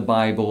within the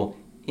Bible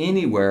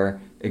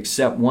anywhere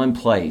except one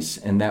place,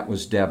 and that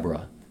was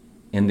Deborah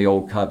in the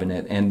Old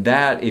Covenant. And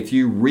that, if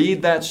you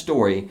read that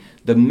story,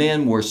 the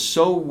men were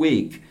so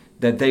weak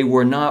that they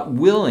were not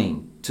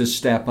willing to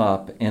step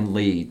up and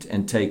lead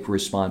and take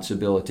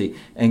responsibility.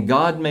 And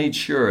God made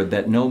sure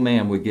that no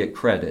man would get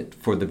credit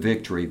for the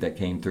victory that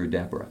came through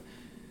Deborah.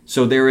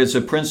 So there is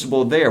a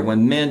principle there.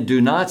 When men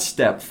do not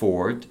step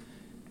forward,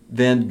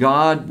 then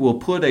God will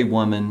put a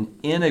woman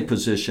in a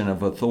position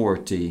of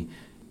authority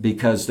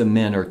because the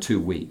men are too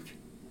weak.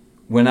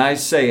 When I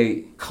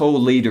say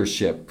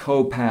co-leadership,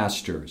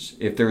 co-pastors,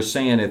 if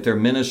they're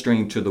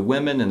ministering to the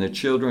women and the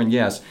children,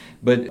 yes.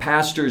 But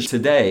pastors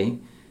today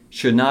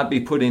should not be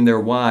putting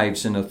their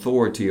wives in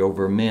authority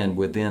over men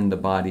within the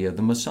body of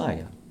the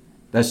Messiah.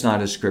 That's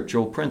not a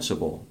scriptural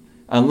principle.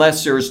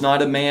 Unless there's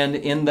not a man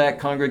in that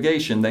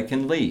congregation that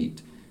can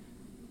lead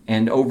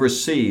and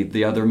oversee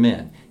the other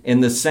men. In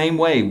the same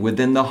way,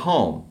 within the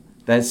home,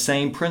 that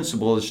same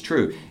principle is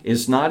true.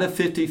 It's not a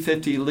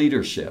 50-50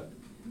 leadership.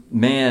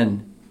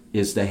 Man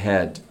is the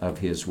head of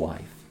his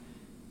wife.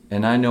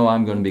 And I know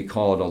I'm going to be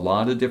called a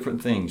lot of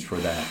different things for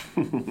that.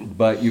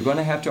 But you're going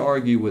to have to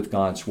argue with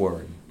God's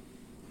Word.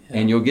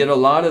 And you'll get a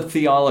lot of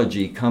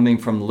theology coming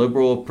from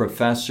liberal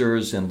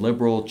professors and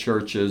liberal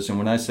churches. And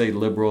when I say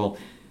liberal,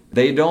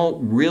 they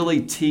don't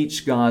really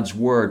teach God's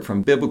Word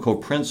from biblical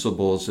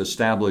principles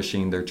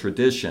establishing their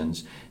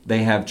traditions.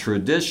 They have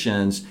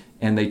traditions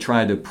and they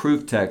try to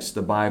proof text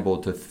the Bible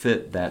to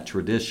fit that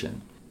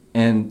tradition.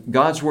 And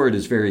God's Word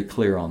is very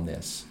clear on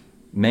this.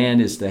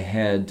 Man is the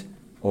head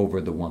over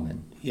the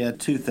woman. Yeah,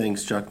 two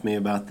things struck me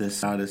about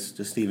this.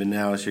 Just even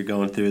now as you're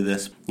going through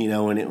this,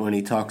 when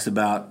he talks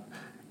about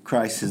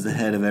Christ is the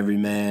head of every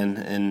man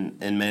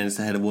and man is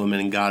the head of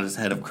woman and God is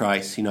the head of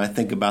Christ. I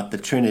think about the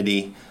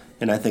Trinity,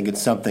 and I think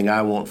it's something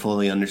I won't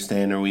fully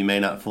understand, or we may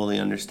not fully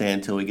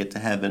understand until we get to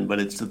heaven, but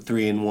it's the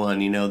 3 in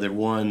 1. They're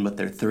one, but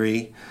they're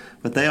three.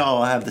 But they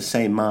all have the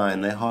same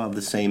mind. They all have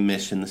the same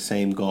mission, the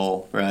same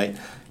goal, right?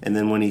 And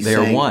then when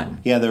they're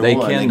one. Yeah, they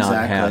one, cannot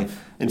exactly. Have.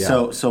 And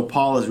yeah. so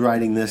Paul is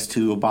writing this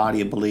to a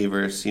body of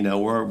believers.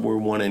 We're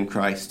one in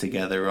Christ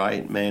together,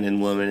 right? Man and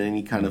woman, and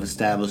he kind of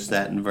established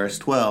that in verse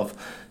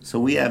 12. So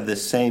we have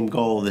this same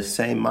goal, this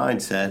same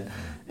mindset,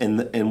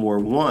 and we're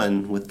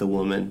one with the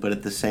woman, but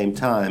at the same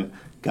time,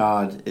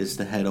 God is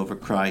the head over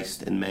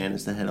Christ, and man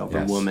is the head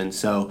over woman.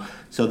 So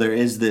there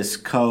is this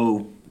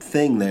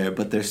thing there,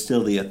 but there's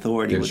still the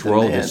authority with the man.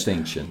 There's role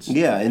distinctions.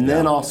 Yeah, and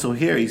then also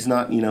here, he's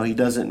not, he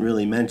doesn't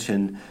really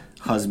mention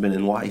husband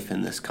and wife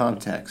in this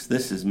context.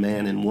 This is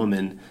man and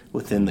woman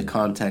within the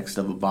context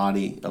of a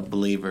body of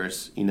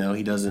believers. He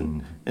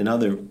doesn't, in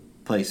other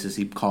places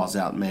he calls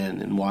out man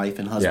and wife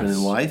and husband Yes.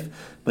 and wife.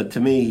 But to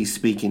me, he's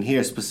speaking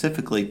here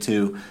specifically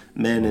to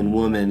men and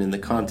women in the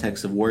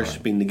context of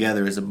worshiping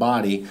together as a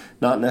body,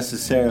 not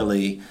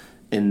necessarily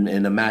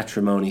in a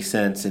matrimony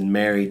sense and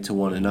married to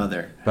one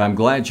another. But I'm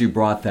glad you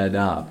brought that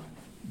up,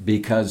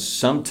 because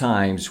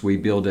sometimes we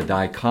build a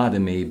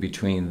dichotomy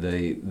between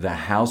the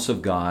house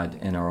of God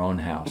and our own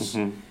house.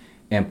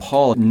 And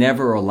Paul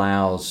never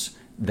allows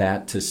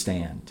that to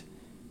stand.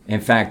 In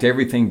fact,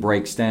 everything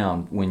breaks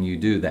down when you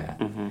do that.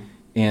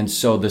 And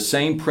so the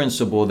same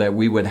principle that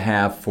we would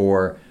have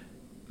for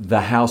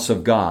the house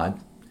of God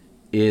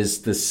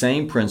is the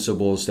same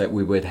principles that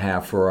we would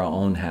have for our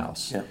own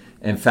house. Yeah.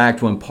 In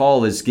fact, when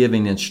Paul is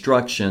giving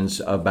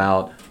instructions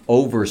about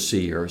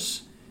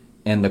overseers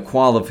and the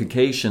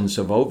qualifications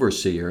of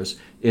overseers,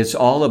 it's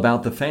all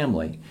about the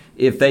family.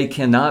 If they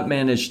cannot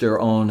manage their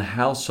own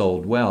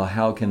household well,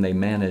 how can they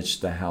manage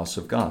the house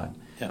of God?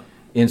 Yeah.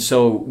 And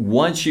so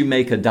once you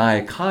make a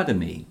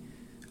dichotomy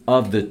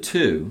of the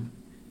two,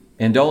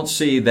 and don't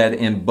see that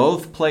in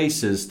both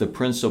places the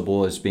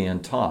principle is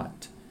being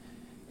taught.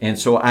 And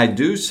so I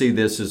do see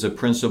this as a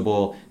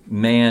principle,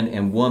 man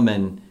and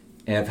woman,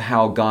 of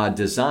how God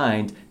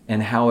designed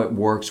and how it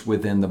works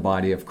within the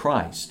body of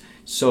Christ.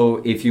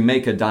 So if you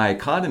make a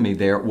dichotomy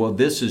there, well,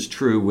 this is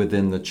true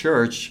within the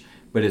church,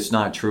 but it's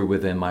not true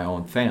within my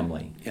own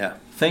family. Yeah.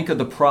 Think of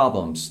the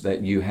problems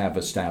that you have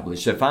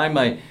established. If I'm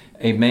a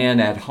man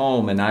at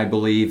home and I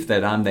believe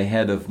that I'm the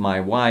head of my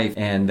wife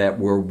and that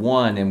we're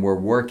one and we're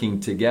working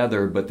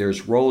together, but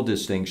there's role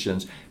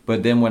distinctions.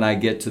 But then when I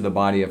get to the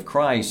body of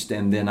Christ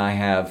and then I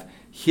have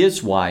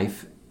his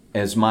wife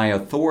as my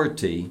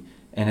authority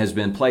and has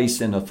been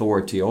placed in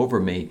authority over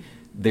me,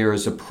 there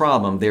is a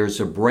problem. There's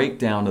a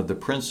breakdown of the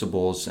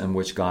principles in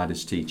which God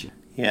is teaching.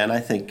 Yeah, and I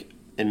think,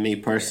 and me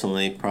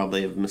personally,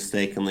 probably have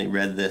mistakenly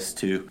read this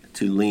to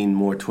lean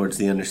more towards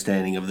the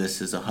understanding of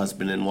this as a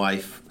husband and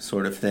wife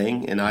sort of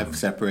thing, and I've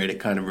separated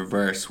kind of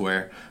reverse,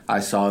 where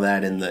I saw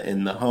that in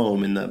the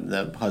home, in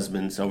the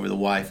husbands over the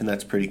wife, and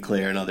that's pretty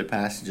clear in other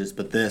passages.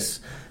 But this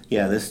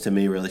to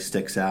me really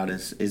sticks out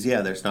is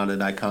there's not a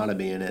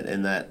dichotomy in it,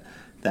 and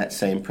that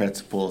same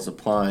principle is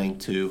applying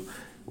to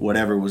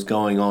whatever was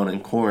going on in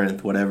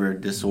Corinth, whatever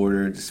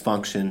disorder,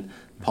 dysfunction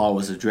Paul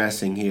was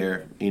addressing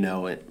here,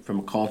 from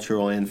a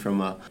cultural and from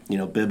a,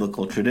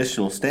 biblical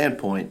traditional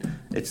standpoint.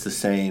 It's the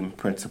same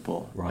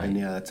principle. Right.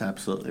 And that's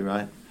absolutely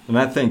right. And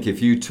I think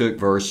if you took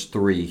verse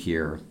 3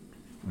 here,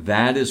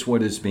 that is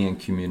what is being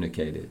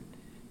communicated.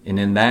 And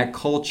in that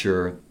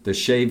culture, the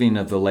shaving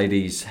of the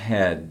lady's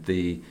head,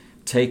 the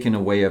taking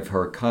away of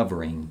her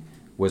covering,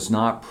 was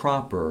not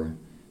proper.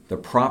 The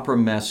proper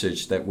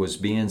message that was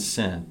being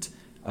sent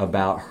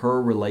about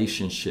her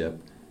relationship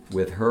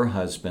with her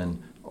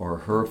husband or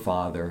her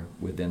father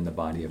within the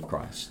body of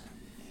Christ.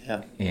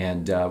 Yeah.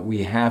 And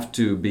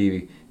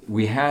it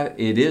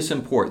is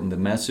important, the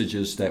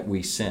messages that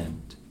we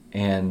send.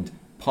 And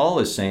Paul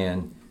is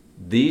saying,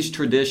 these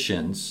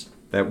traditions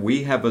that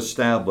we have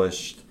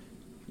established,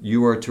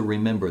 you are to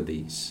remember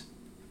these.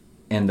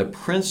 And the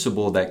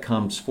principle that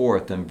comes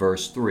forth in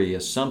verse 3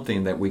 is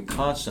something that we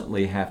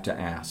constantly have to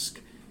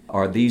ask.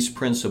 Are these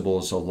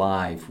principles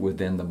alive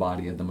within the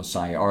body of the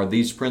Messiah? Are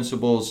these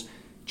principles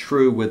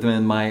true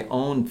within my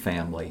own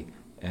family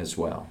as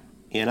well?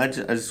 And I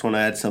just want to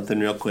add something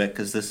real quick,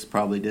 because this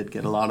probably did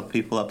get a lot of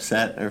people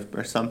upset,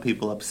 or some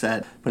people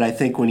upset. But I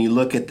think when you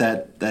look at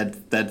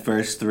that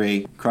verse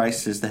 3,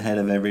 Christ is the head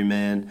of every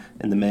man,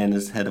 and the man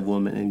is the head of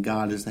woman, and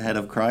God is the head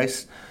of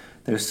Christ.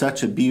 There's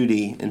such a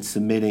beauty in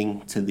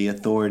submitting to the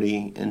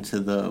authority and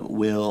to the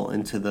will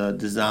and to the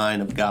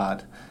design of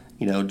God.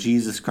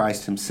 Jesus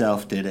Christ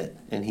himself did it,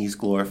 and he's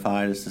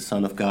glorified as the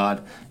Son of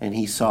God, and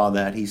he saw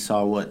that. He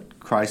saw what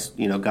Christ,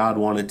 God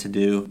wanted to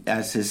do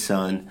as his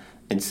Son,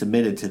 and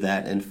submitted to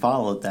that and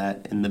followed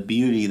that, and the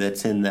beauty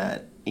that's in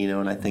that,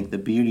 and I think the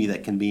beauty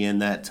that can be in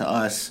that to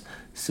us,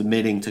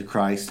 submitting to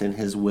Christ and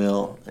his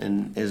will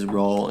and his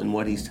role and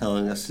what he's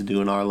telling us to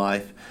do in our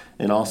life,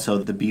 and also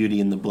the beauty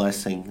and the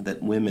blessing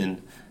that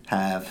women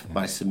have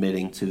by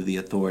submitting to the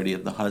authority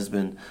of the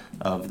husband,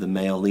 of the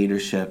male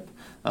leadership,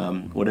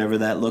 whatever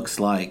that looks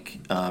like,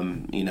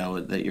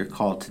 that you're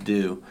called to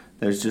do.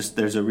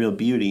 There's a real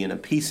beauty and a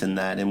peace in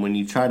that. And when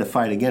you try to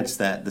fight against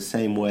that, the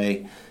same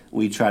way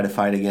we try to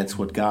fight against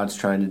what God's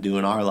trying to do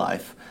in our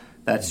life,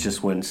 that's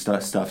just when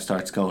stuff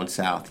starts going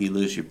south. You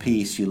lose your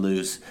peace.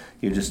 You're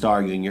just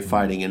arguing. You're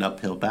fighting an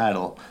uphill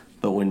battle.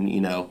 But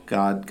when,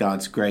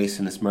 God's grace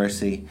and his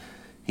mercy,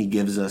 he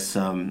gives us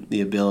the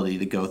ability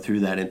to go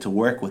through that and to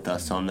work with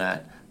us on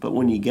that. But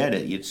when you get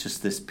it, it's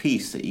just this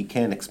peace that you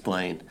can't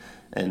explain.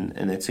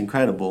 And it's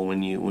incredible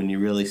when you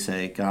really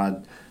say,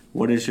 God,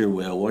 what is your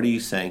will? What are you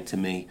saying to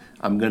me?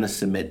 I'm going to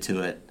submit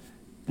to it.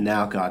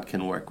 Now God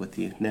can work with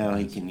you. Now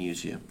he can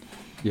use you.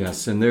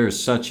 Yes, and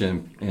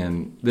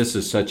this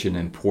is such an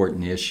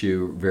important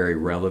issue, very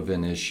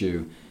relevant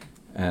issue.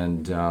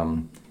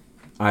 And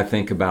I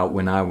think about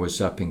when I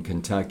was up in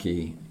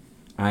Kentucky,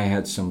 I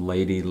had some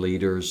lady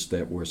leaders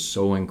that were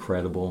so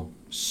incredible,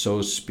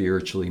 so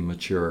spiritually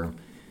mature,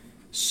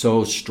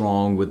 so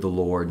strong with the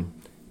Lord.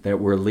 that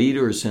were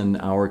leaders in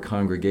our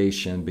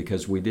congregation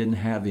because we didn't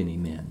have any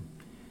men.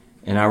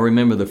 And I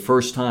remember the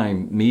first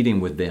time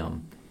meeting with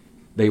them,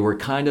 they were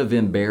kind of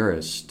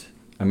embarrassed.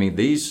 I mean,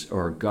 these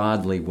are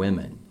godly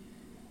women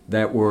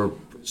that were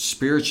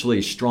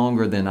spiritually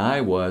stronger than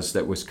I was,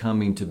 that was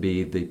coming to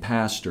be the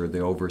pastor, the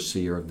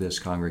overseer of this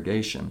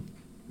congregation.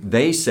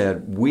 They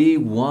said, we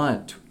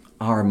want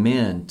our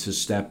men to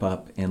step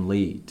up and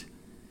lead.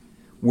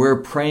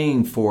 We're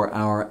praying for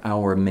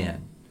our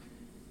men.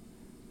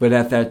 But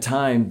at that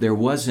time, there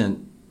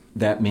wasn't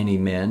that many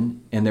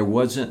men, and there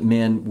wasn't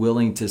men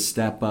willing to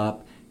step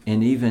up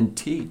and even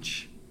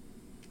teach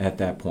at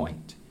that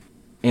point.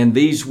 And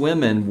these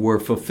women were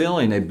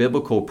fulfilling a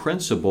biblical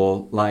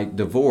principle like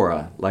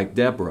Deborah,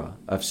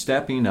 of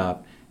stepping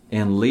up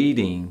and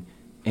leading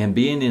and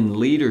being in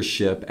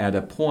leadership at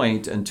a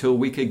point until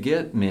we could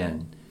get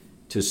men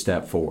to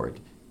step forward.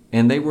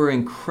 And they were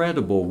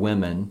incredible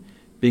women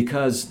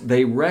because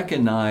they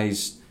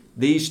recognized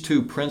these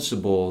two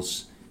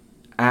principles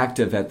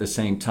active at the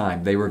same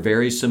time. They were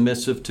very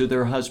submissive to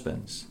their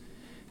husbands.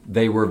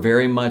 They were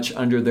very much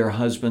under their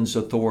husband's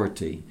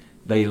authority.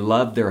 They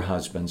loved their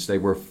husbands. They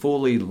were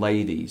fully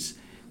ladies.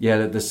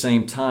 Yet at the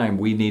same time,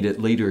 we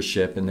needed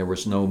leadership, and there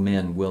was no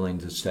men willing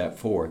to step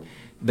forward.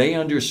 They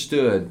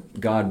understood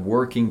God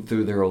working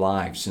through their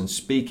lives and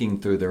speaking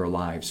through their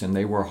lives, and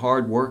they were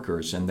hard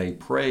workers, and they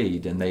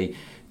prayed, and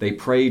they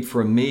prayed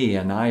for me,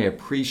 and I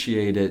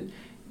appreciated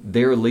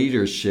their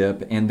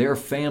leadership and their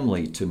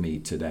family to me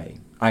today.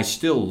 I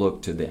still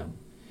look to them.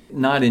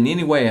 Not in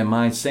any way am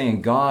I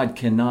saying God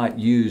cannot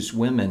use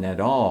women at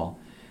all,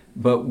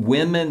 but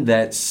women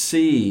that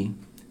see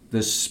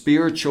the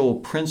spiritual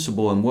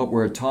principle in what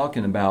we're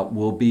talking about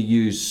will be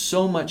used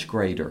so much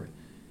greater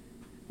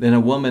than a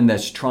woman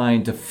that's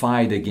trying to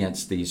fight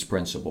against these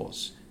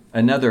principles.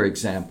 Another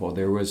example,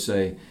 there was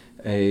a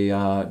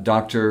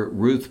Dr.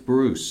 Ruth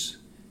Bruce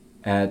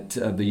at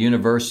the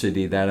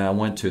university that I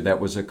went to, that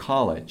was a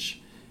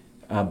college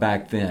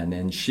back then,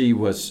 and she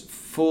was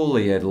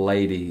fully a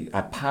lady,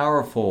 a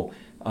powerful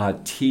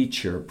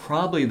teacher,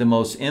 probably the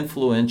most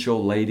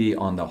influential lady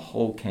on the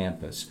whole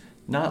campus.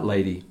 Not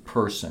lady,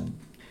 person.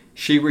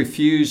 She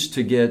refused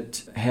to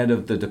get head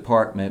of the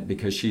department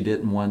because she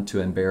didn't want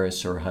to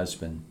embarrass her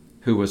husband,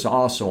 who was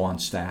also on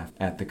staff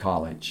at the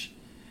college.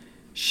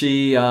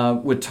 She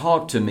would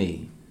talk to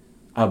me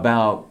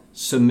about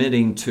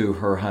submitting to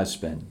her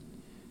husband.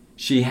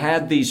 She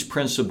had these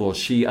principles.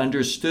 She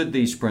understood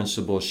these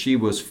principles. She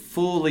was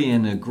fully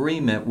in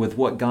agreement with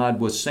what God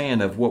was saying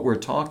of what we're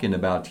talking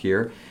about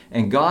here.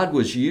 And God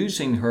was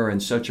using her in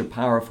such a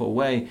powerful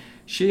way.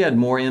 She had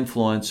more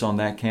influence on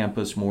that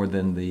campus more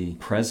than the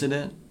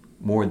president,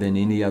 more than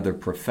any other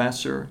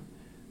professor,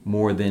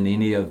 more than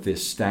any of the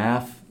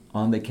staff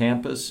on the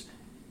campus.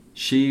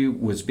 She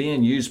was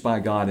being used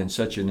by God in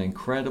such an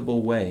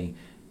incredible way,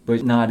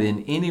 but not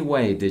in any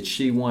way did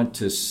she want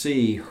to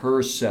see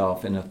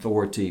herself in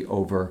authority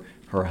over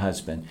her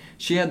husband.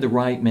 She had the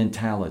right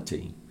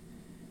mentality.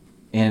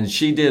 And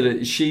she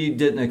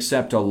didn't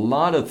accept a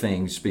lot of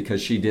things because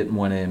she didn't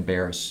want to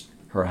embarrass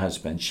her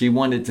husband. She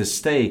wanted to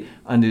stay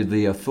under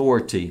the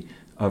authority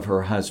of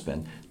her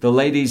husband. The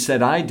ladies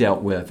that I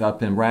dealt with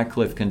up in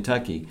Radcliffe,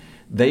 Kentucky,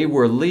 they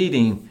were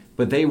leading,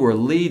 but they were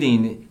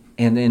leading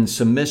and in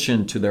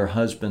submission to their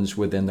husbands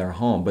within their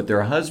home. But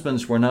their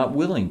husbands were not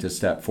willing to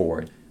step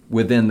forward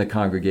within the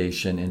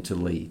congregation and to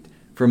lead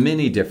for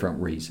many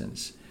different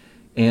reasons.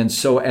 And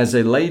so as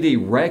a lady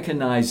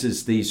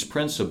recognizes these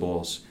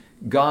principles,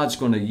 God's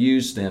going to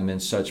use them in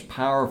such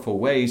powerful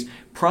ways,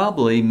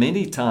 probably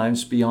many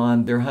times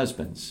beyond their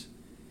husbands.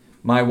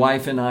 My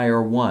wife and I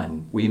are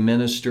one. We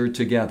minister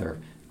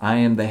together. I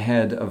am the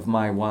head of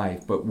my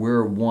wife, but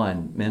we're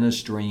one,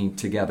 ministering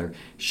together.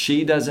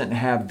 She doesn't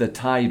have the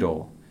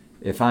title,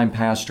 if I'm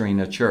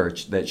pastoring a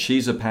church, that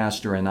she's a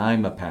pastor and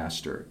I'm a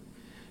pastor.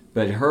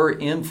 But her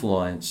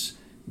influence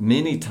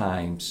many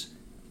times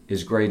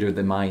is greater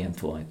than my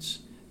influence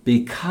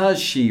because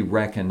she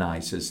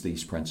recognizes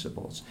these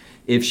principles.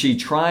 If she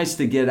tries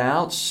to get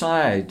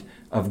outside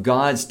of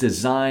God's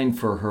design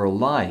for her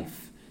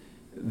life,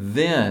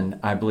 then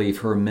I believe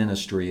her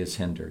ministry is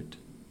hindered.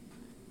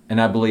 And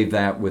I believe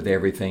that with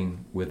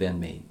everything within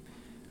me.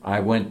 I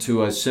went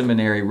to a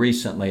seminary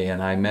recently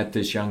and I met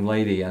this young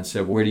lady and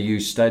said, "Where do you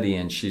study?"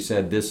 And she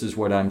said, "This is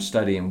what I'm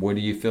studying. What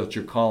do you feel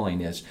your calling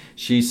is?"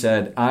 She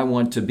said, "I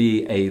want to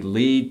be a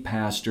lead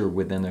pastor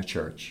within a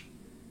church."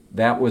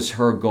 That was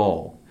her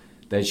goal,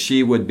 that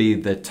she would be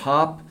the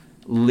top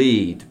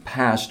lead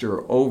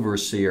pastor,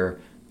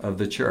 overseer of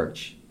the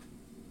church.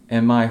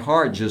 And my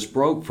heart just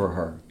broke for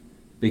her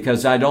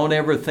because I don't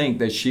ever think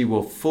that she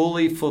will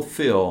fully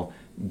fulfill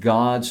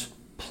God's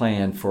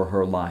plan for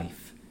her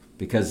life,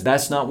 because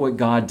that's not what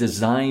God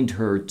designed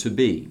her to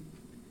be.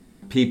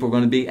 People are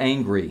going to be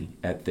angry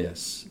at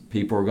this.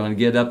 People are going to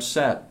get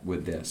upset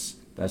with this.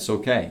 That's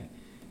okay.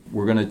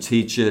 We're going to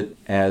teach it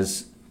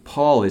as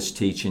Paul is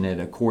teaching it,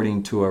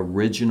 according to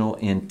original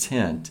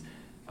intent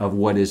of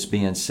what is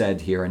being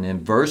said here. And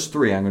in verse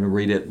 3, I'm going to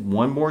read it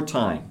one more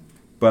time.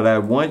 But I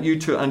want you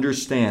to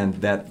understand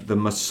that the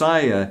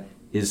Messiah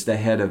is the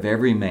head of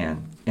every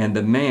man, and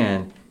the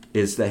man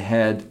is the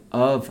head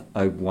of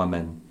a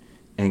woman,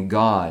 and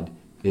God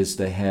is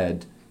the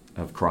head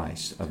of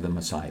Christ, of the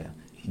Messiah.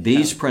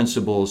 These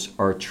principles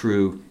are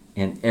true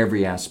in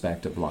every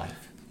aspect of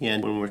life. Yeah,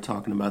 and when we're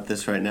talking about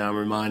this right now, I'm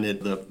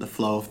reminded the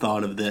flow of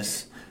thought of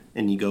this,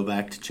 and you go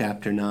back to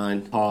chapter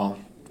 9, Paul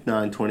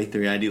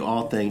 9:23, I do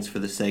all things for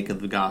the sake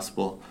of the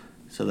gospel,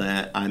 so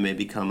that I may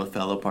become a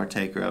fellow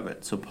partaker of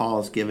it. So Paul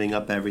is giving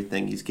up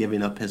everything. He's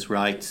giving up his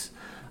rights.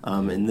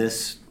 And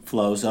this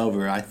flows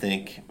over, I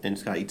think, and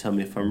Scott, you tell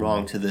me if I'm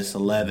wrong, to this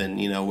 11,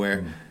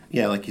 where,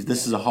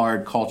 this is a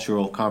hard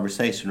cultural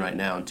conversation right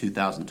now in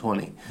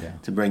 2020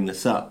 to bring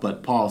this up.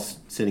 But Paul's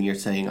sitting here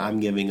saying, I'm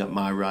giving up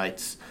my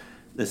rights.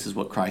 This is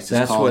what Christ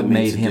is calling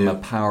me to do. That's what made him a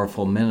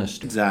powerful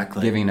minister.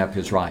 Exactly. Giving up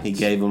his rights. He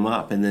gave them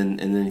up. And then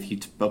if you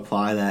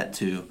apply that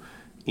to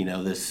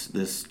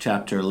this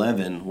chapter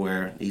 11,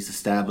 where he's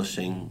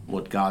establishing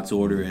what God's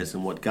order is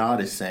and what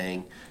God is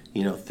saying,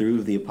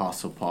 through the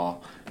Apostle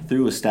Paul,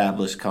 through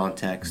established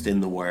context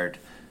in the Word.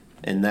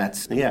 And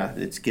that's,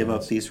 it's give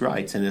up these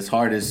rights. And as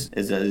hard as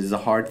is a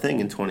hard thing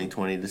in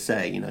 2020 to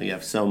say, you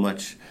have so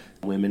much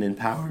women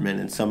empowerment,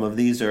 and some of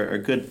these are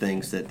good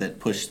things that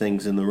push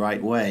things in the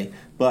right way.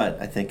 But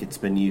I think it's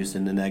been used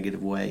in a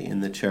negative way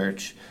in the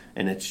church,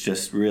 and it's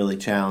just really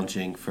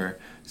challenging for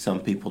some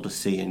people to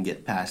see and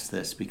get past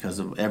this because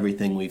of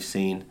everything we've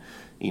seen,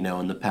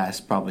 in the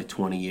past probably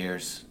 20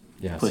 years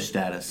pushed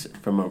at us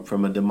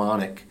from a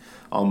demonic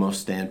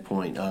almost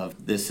standpoint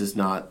of this is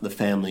not the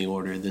family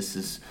order, this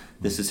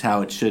is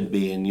how it should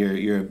be, and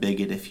you're a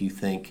bigot if you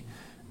think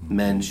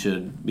men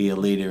should be a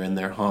leader in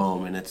their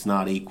home and it's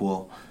not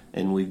equal.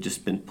 And we've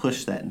just been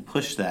pushed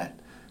that.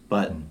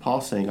 But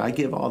Paul's saying, I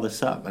give all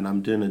this up, and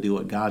I'm going to do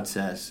what God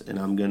says, and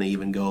I'm going to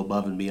even go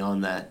above and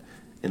beyond that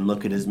and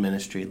look at his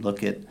ministry.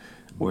 Look at,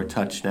 we're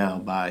touched now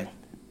by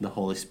the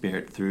Holy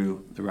Spirit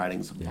through the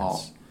writings of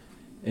Paul.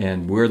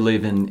 And we're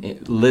living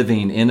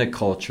in a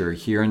culture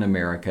here in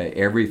America,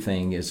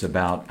 everything is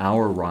about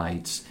our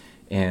rights,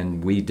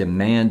 and we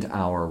demand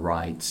our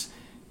rights.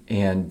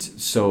 And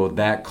so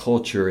that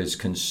culture is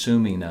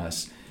consuming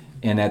us.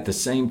 And at the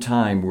same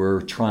time,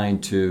 we're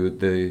trying to,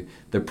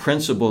 the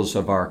principles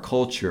of our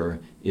culture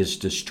is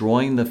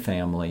destroying the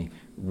family,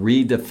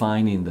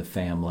 redefining the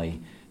family,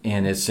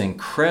 and it's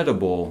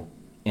incredible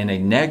in a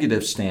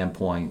negative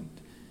standpoint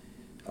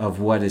of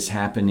what is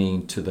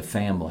happening to the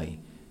family.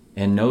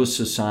 And no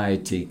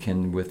society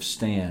can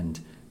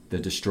withstand the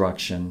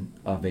destruction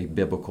of a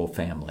biblical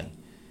family.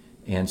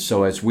 And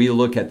so as we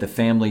look at the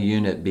family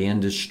unit being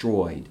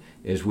destroyed,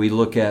 as we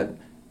look at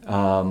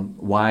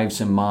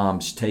wives and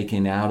moms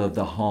taken out of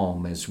the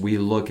home, as we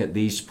look at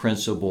these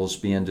principles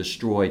being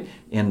destroyed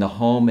in the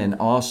home and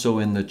also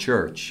in the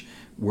church,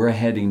 we're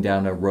heading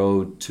down a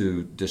road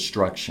to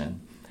destruction.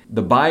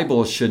 The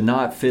Bible should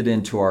not fit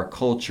into our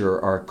culture.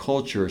 Our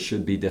culture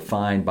should be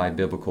defined by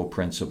biblical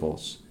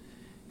principles.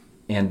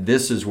 And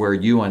this is where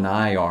you and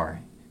I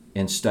are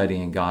in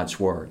studying God's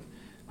Word.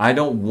 I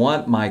don't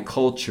want my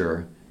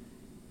culture,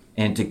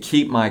 and to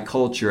keep my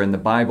culture, and the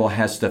Bible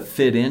has to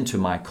fit into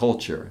my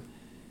culture.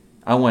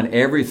 I want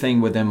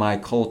everything within my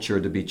culture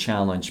to be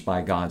challenged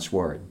by God's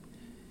Word.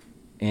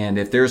 And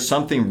if there's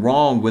something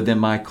wrong within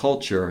my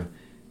culture,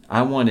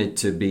 I want it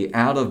to be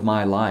out of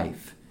my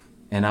life.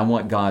 And I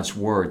want God's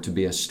Word to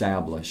be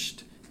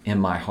established in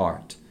my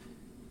heart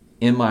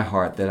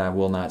that I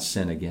will not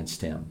sin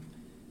against Him.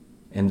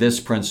 And this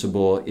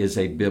principle is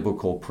a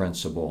biblical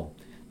principle.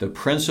 The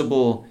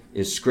principle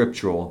is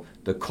scriptural.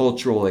 The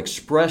cultural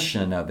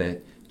expression of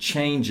it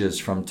changes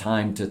from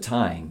time to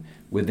time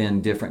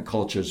within different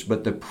cultures,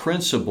 but the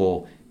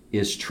principle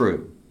is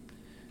true.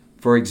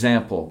 For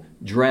example,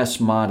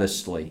 dress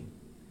modestly.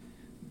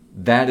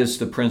 That is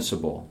the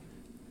principle.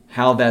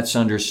 How that's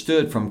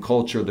understood from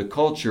culture to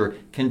culture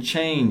can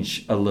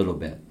change a little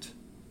bit.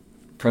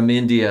 From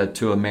India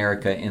to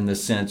America, in the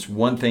sense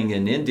one thing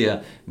in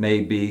India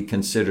may be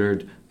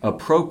considered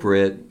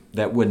appropriate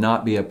that would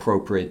not be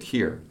appropriate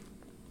here,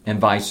 and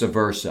vice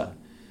versa.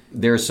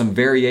 There's some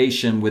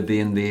variation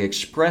within the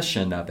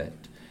expression of it.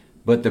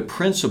 But the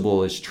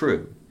principle is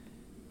true.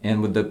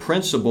 And with the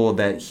principle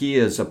that he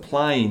is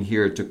applying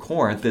here to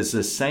Corinth is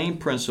the same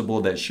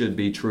principle that should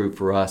be true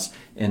for us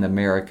in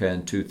America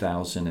in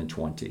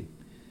 2020.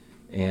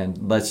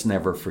 And let's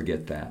never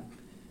forget that.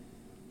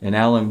 And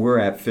Alan, we're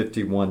at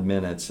 51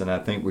 minutes, and I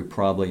think we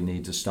probably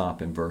need to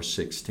stop in verse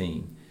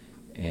 16.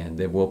 And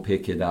then we'll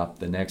pick it up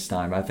the next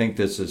time. I think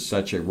this is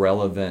such a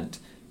relevant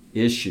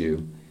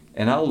issue,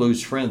 and I'll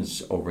lose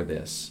friends over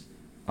this.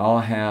 I'll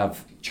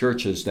have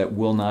churches that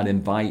will not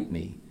invite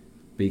me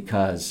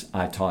because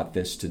I taught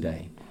this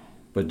today.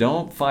 But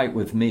don't fight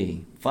with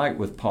me. Fight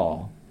with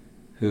Paul,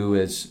 who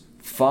is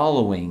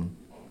following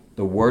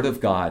the Word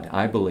of God,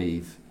 I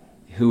believe,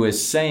 who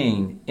is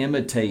saying,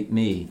 imitate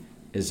me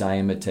as I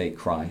imitate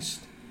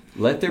Christ.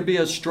 Let there be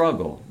a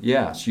struggle.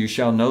 Yes, you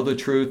shall know the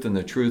truth, and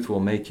the truth will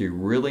make you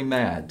really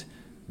mad,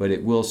 but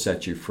it will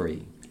set you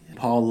free.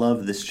 Paul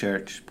loved this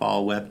church.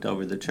 Paul wept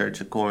over the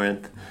church of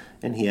Corinth,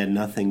 and he had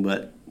nothing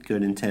but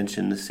good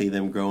intention to see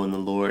them grow in the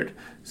Lord.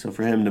 So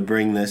for him to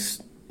bring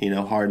this,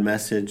 hard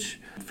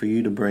message, for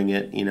you to bring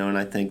it, and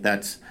I think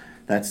that's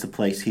the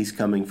place he's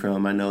coming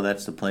from. I know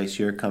that's the place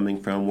you're coming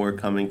from, we're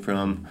coming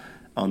from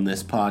on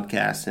this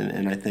podcast.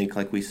 And I think,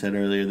 like we said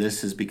earlier,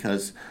 this is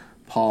because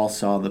Paul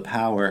saw the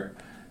power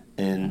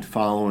in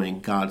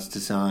following God's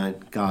design,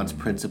 God's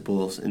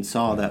principles, and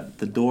saw that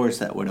the doors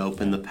that would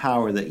open, the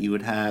power that you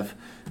would have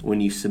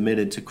when you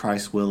submitted to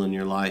Christ's will in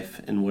your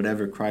life, and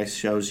whatever Christ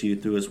shows you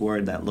through his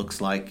word that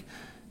looks like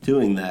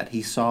doing that.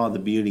 He saw the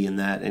beauty in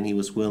that, and he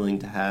was willing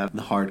to have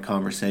the hard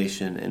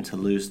conversation and to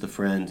lose the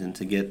friend and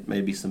to get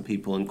maybe some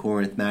people in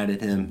Corinth mad at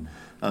him.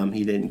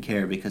 He didn't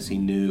care because he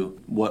knew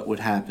what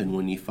would happen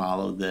when you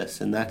followed this.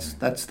 And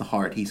that's the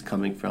heart he's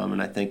coming from, and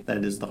I think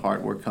that is the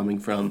heart we're coming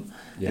from.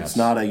 Yes. It's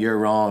not a you're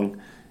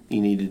wrong, you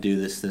need to do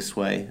this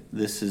way.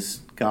 This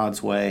is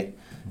God's way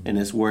and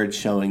his word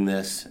showing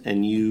this,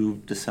 and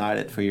you decide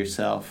it for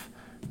yourself.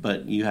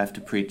 But you have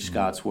to preach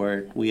God's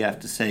word. We have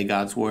to say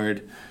God's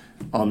word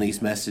on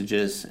these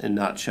messages and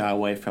not shy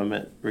away from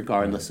it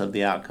regardless of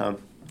the outcome.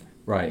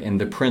 Right, and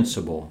the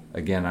principle,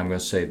 again, I'm going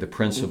to say the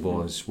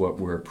principle is what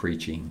we're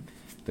preaching.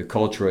 The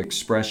cultural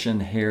expression,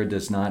 hair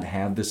does not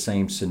have the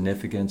same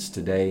significance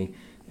today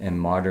in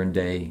modern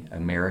day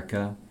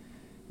America.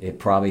 It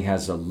probably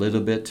has a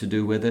little bit to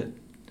do with it.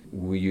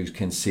 You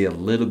can see a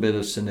little bit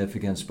of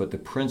significance, but the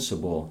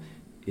principle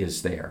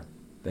is there,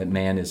 that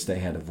man is the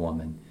head of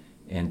woman.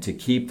 And to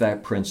keep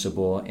that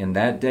principle, in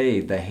that day,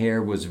 the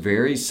hair was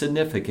very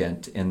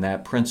significant in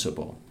that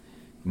principle.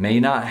 May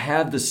not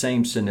have the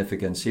same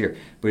significance here,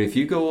 but if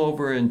you go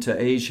over into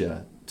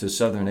Asia, to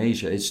Southern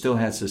Asia, it still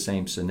has the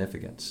same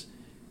significance.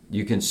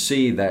 You can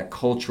see that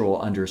cultural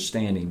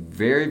understanding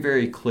very,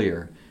 very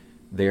clear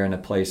there in a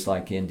place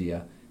like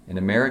India. In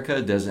America,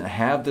 it doesn't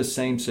have the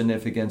same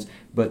significance,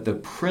 but the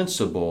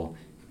principle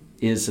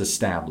is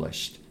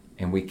established,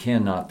 and we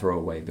cannot throw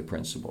away the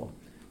principle.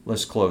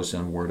 Let's close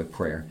in a word of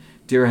prayer.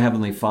 Dear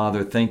Heavenly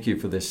Father, thank you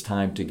for this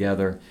time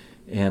together.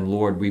 And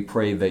Lord, we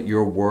pray that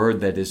your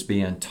word that is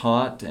being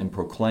taught and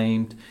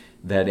proclaimed,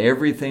 that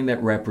everything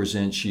that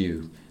represents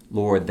you,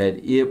 Lord,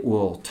 that it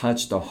will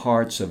touch the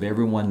hearts of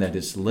everyone that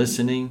is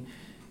listening.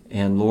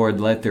 And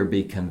Lord, let there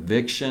be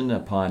conviction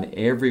upon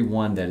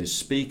everyone that is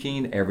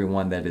speaking,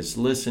 everyone that is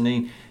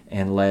listening,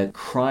 and let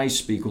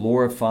Christ be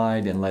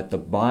glorified, and let the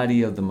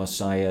body of the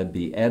Messiah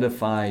be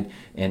edified,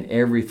 and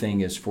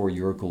everything is for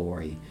your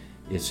glory.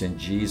 It's in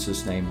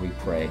Jesus' name we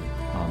pray.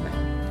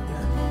 Amen.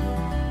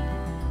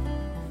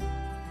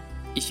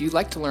 If you'd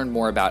like to learn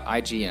more about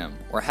IGM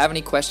or have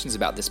any questions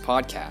about this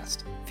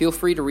podcast, feel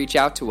free to reach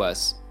out to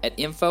us at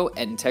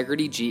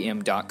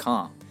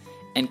info@integritygm.com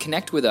and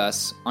connect with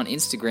us on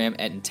Instagram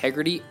at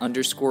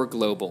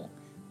integrity_global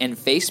and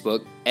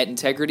Facebook at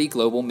Integrity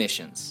Global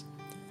Missions.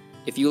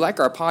 If you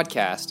like our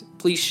podcast,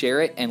 please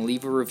share it and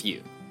leave a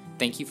review.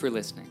 Thank you for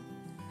listening.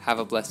 Have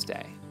a blessed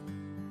day.